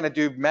 we're not going to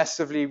do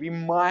massively, we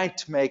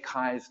might make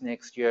highs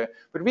next year,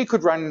 but we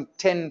could run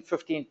 10,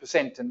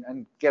 15%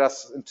 and get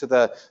us into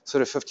the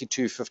sort of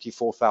 52,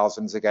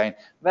 54,000s again.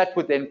 That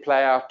would then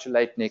play out to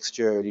late next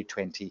year, early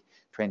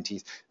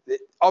 2020s.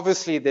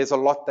 Obviously, there's a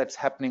lot that's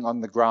happening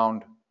on the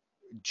ground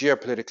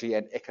geopolitically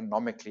and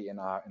economically in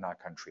our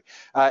country.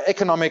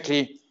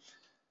 Economically,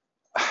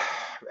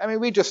 I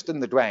mean, we're just in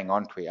the dwang,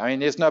 aren't we? I mean,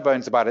 there's no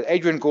bones about it.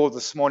 Adrian Gore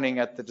this morning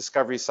at the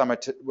Discovery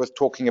Summit was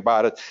talking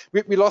about it.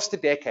 We lost a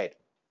decade,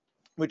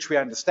 which we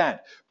understand.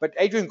 But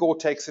Adrian Gore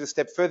takes it a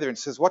step further and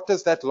says, what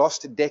does that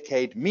lost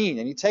decade mean?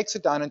 And he takes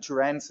it down into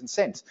rands and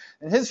cents.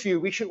 In his view,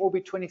 we should all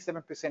be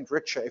 27%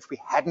 richer if we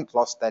hadn't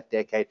lost that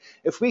decade.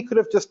 If we could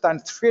have just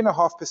done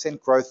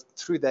 3.5% growth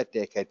through that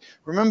decade.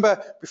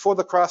 Remember, before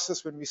the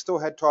crisis, when we still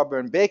had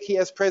Thabo Mbeki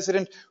as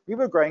president, we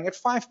were growing at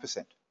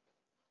 5%.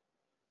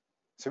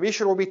 So we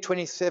should all be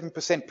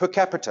 27% per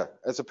capita.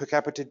 As a per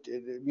capita,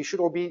 we should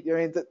all be, I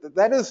mean,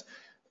 that is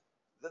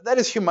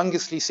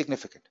humongously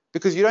significant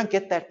because you don't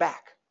get that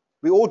back.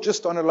 We're all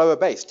just on a lower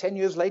base. 10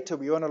 years later,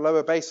 we're on a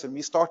lower base and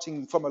we're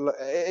starting from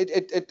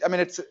I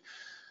mean, it's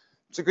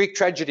a Greek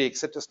tragedy,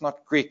 except it's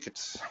not Greek,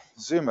 it's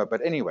Zuma,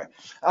 but anyway.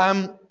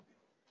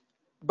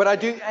 But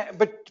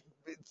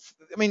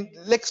I mean,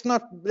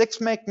 let's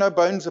make no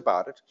bones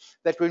about it,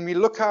 that when we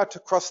look out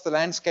across the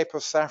landscape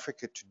of South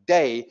Africa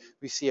today,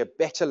 we see a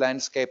better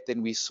landscape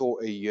than we saw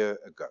a year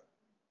ago.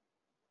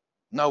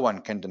 No one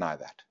can deny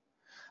that.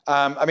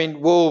 I mean,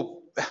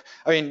 will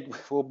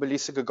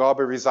Melissa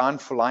Gagaba resign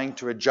for lying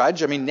to a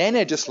judge? I mean,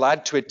 Nene just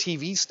lied to a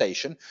TV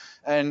station,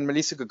 and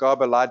Melissa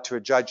Gagaba lied to a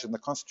judge in the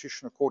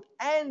Constitutional Court,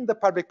 and the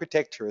Public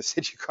Protector has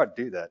said you can't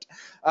do that.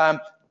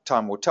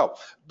 Time will tell.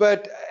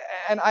 But,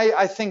 and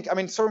I think, I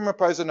mean, Cyril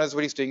Ramaphosa knows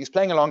what he's doing. He's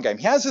playing a long game.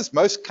 He has this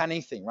most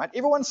cunning thing, right?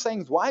 Everyone's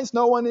saying, why is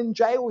no one in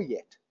jail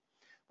yet?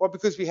 Well,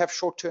 because we have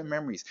short-term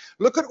memories.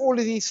 Look at all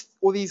these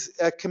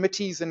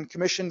committees and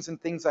commissions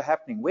and things are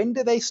happening. When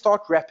do they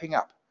start wrapping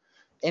up?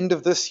 End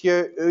of this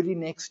year, early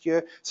next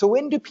year. So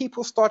when do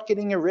people start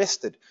getting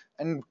arrested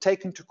and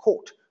taken to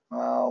court?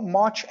 Well,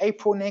 March,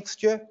 April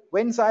next year.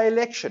 When's our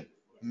election?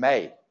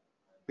 May.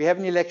 We have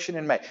an election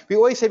in May. We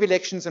always have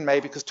elections in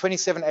May because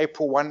 27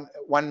 April,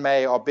 1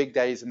 May are big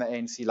days in the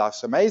ANC life.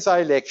 So May's our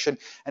election.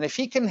 And if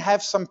he can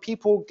have some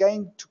people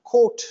going to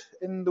court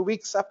in the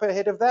weeks up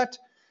ahead of that,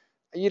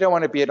 you don't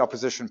want to be an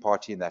opposition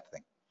party in that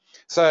thing.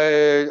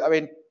 So, I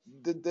mean,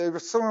 the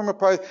Cyril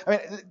Ramaphosa, I mean,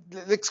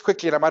 let's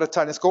quickly, and I'm out of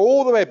time. Let's go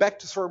all the way back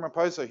to Cyril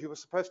Ramaphosa, who was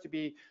supposed to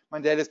be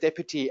Mandela's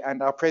deputy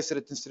and our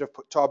president instead of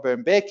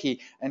Thabo Mbeki,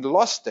 and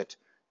lost it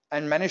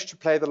and managed to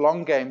play the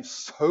long game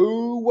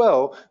so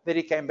well that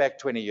he came back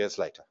 20 years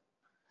later.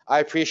 I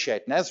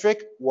appreciate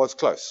Nasrek was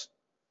close,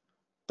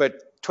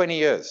 but 20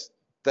 years,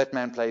 that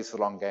man plays the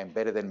long game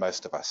better than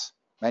most of us.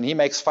 And he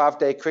makes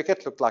 5-day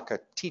cricket look like a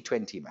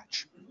T20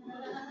 match.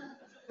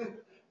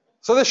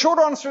 So the short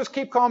answer is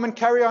keep calm and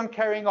carry on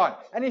carrying on.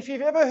 And if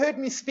you've ever heard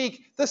me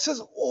speak, this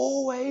is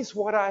always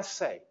what I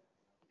say.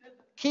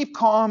 Keep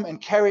calm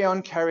and carry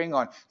on carrying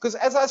on. Because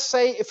as I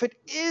say, if it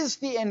is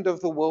the end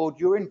of the world,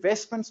 your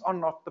investments are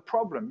not the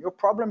problem. Your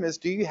problem is,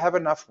 do you have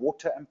enough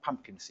water and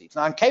pumpkin seeds?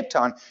 Now in Cape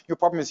Town, your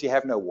problem is you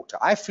have no water.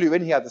 I flew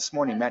in here this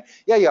morning, man.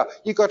 Yeah,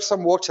 you got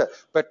some water,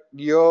 but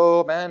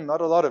yo, man,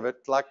 not a lot of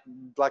it. Like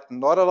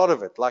not a lot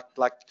of it. Like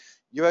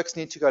you folks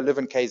need to go live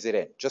in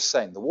KZN. Just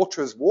saying. The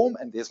water is warm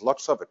and there's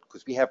lots of it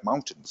because we have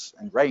mountains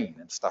and rain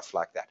and stuff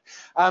like that.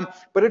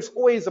 But it's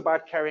always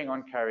about carrying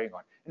on.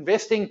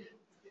 Investing,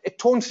 it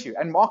taunts you,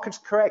 and markets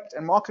correct,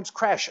 and markets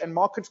crash, and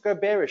markets go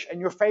bearish, and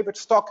your favorite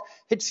stock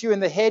hits you in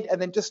the head,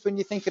 and then just when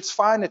you think it's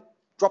fine, it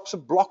drops a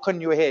block on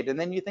your head, and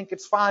then you think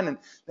it's fine, and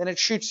then it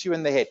shoots you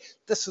in the head.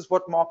 This is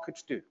what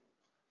markets do.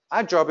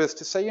 Our job is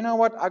to say, you know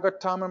what, I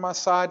got time on my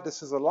side,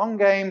 this is a long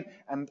game,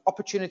 and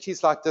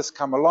opportunities like this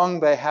come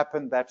along, they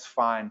happen, that's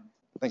fine.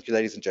 Thank you,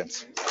 ladies and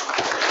gents.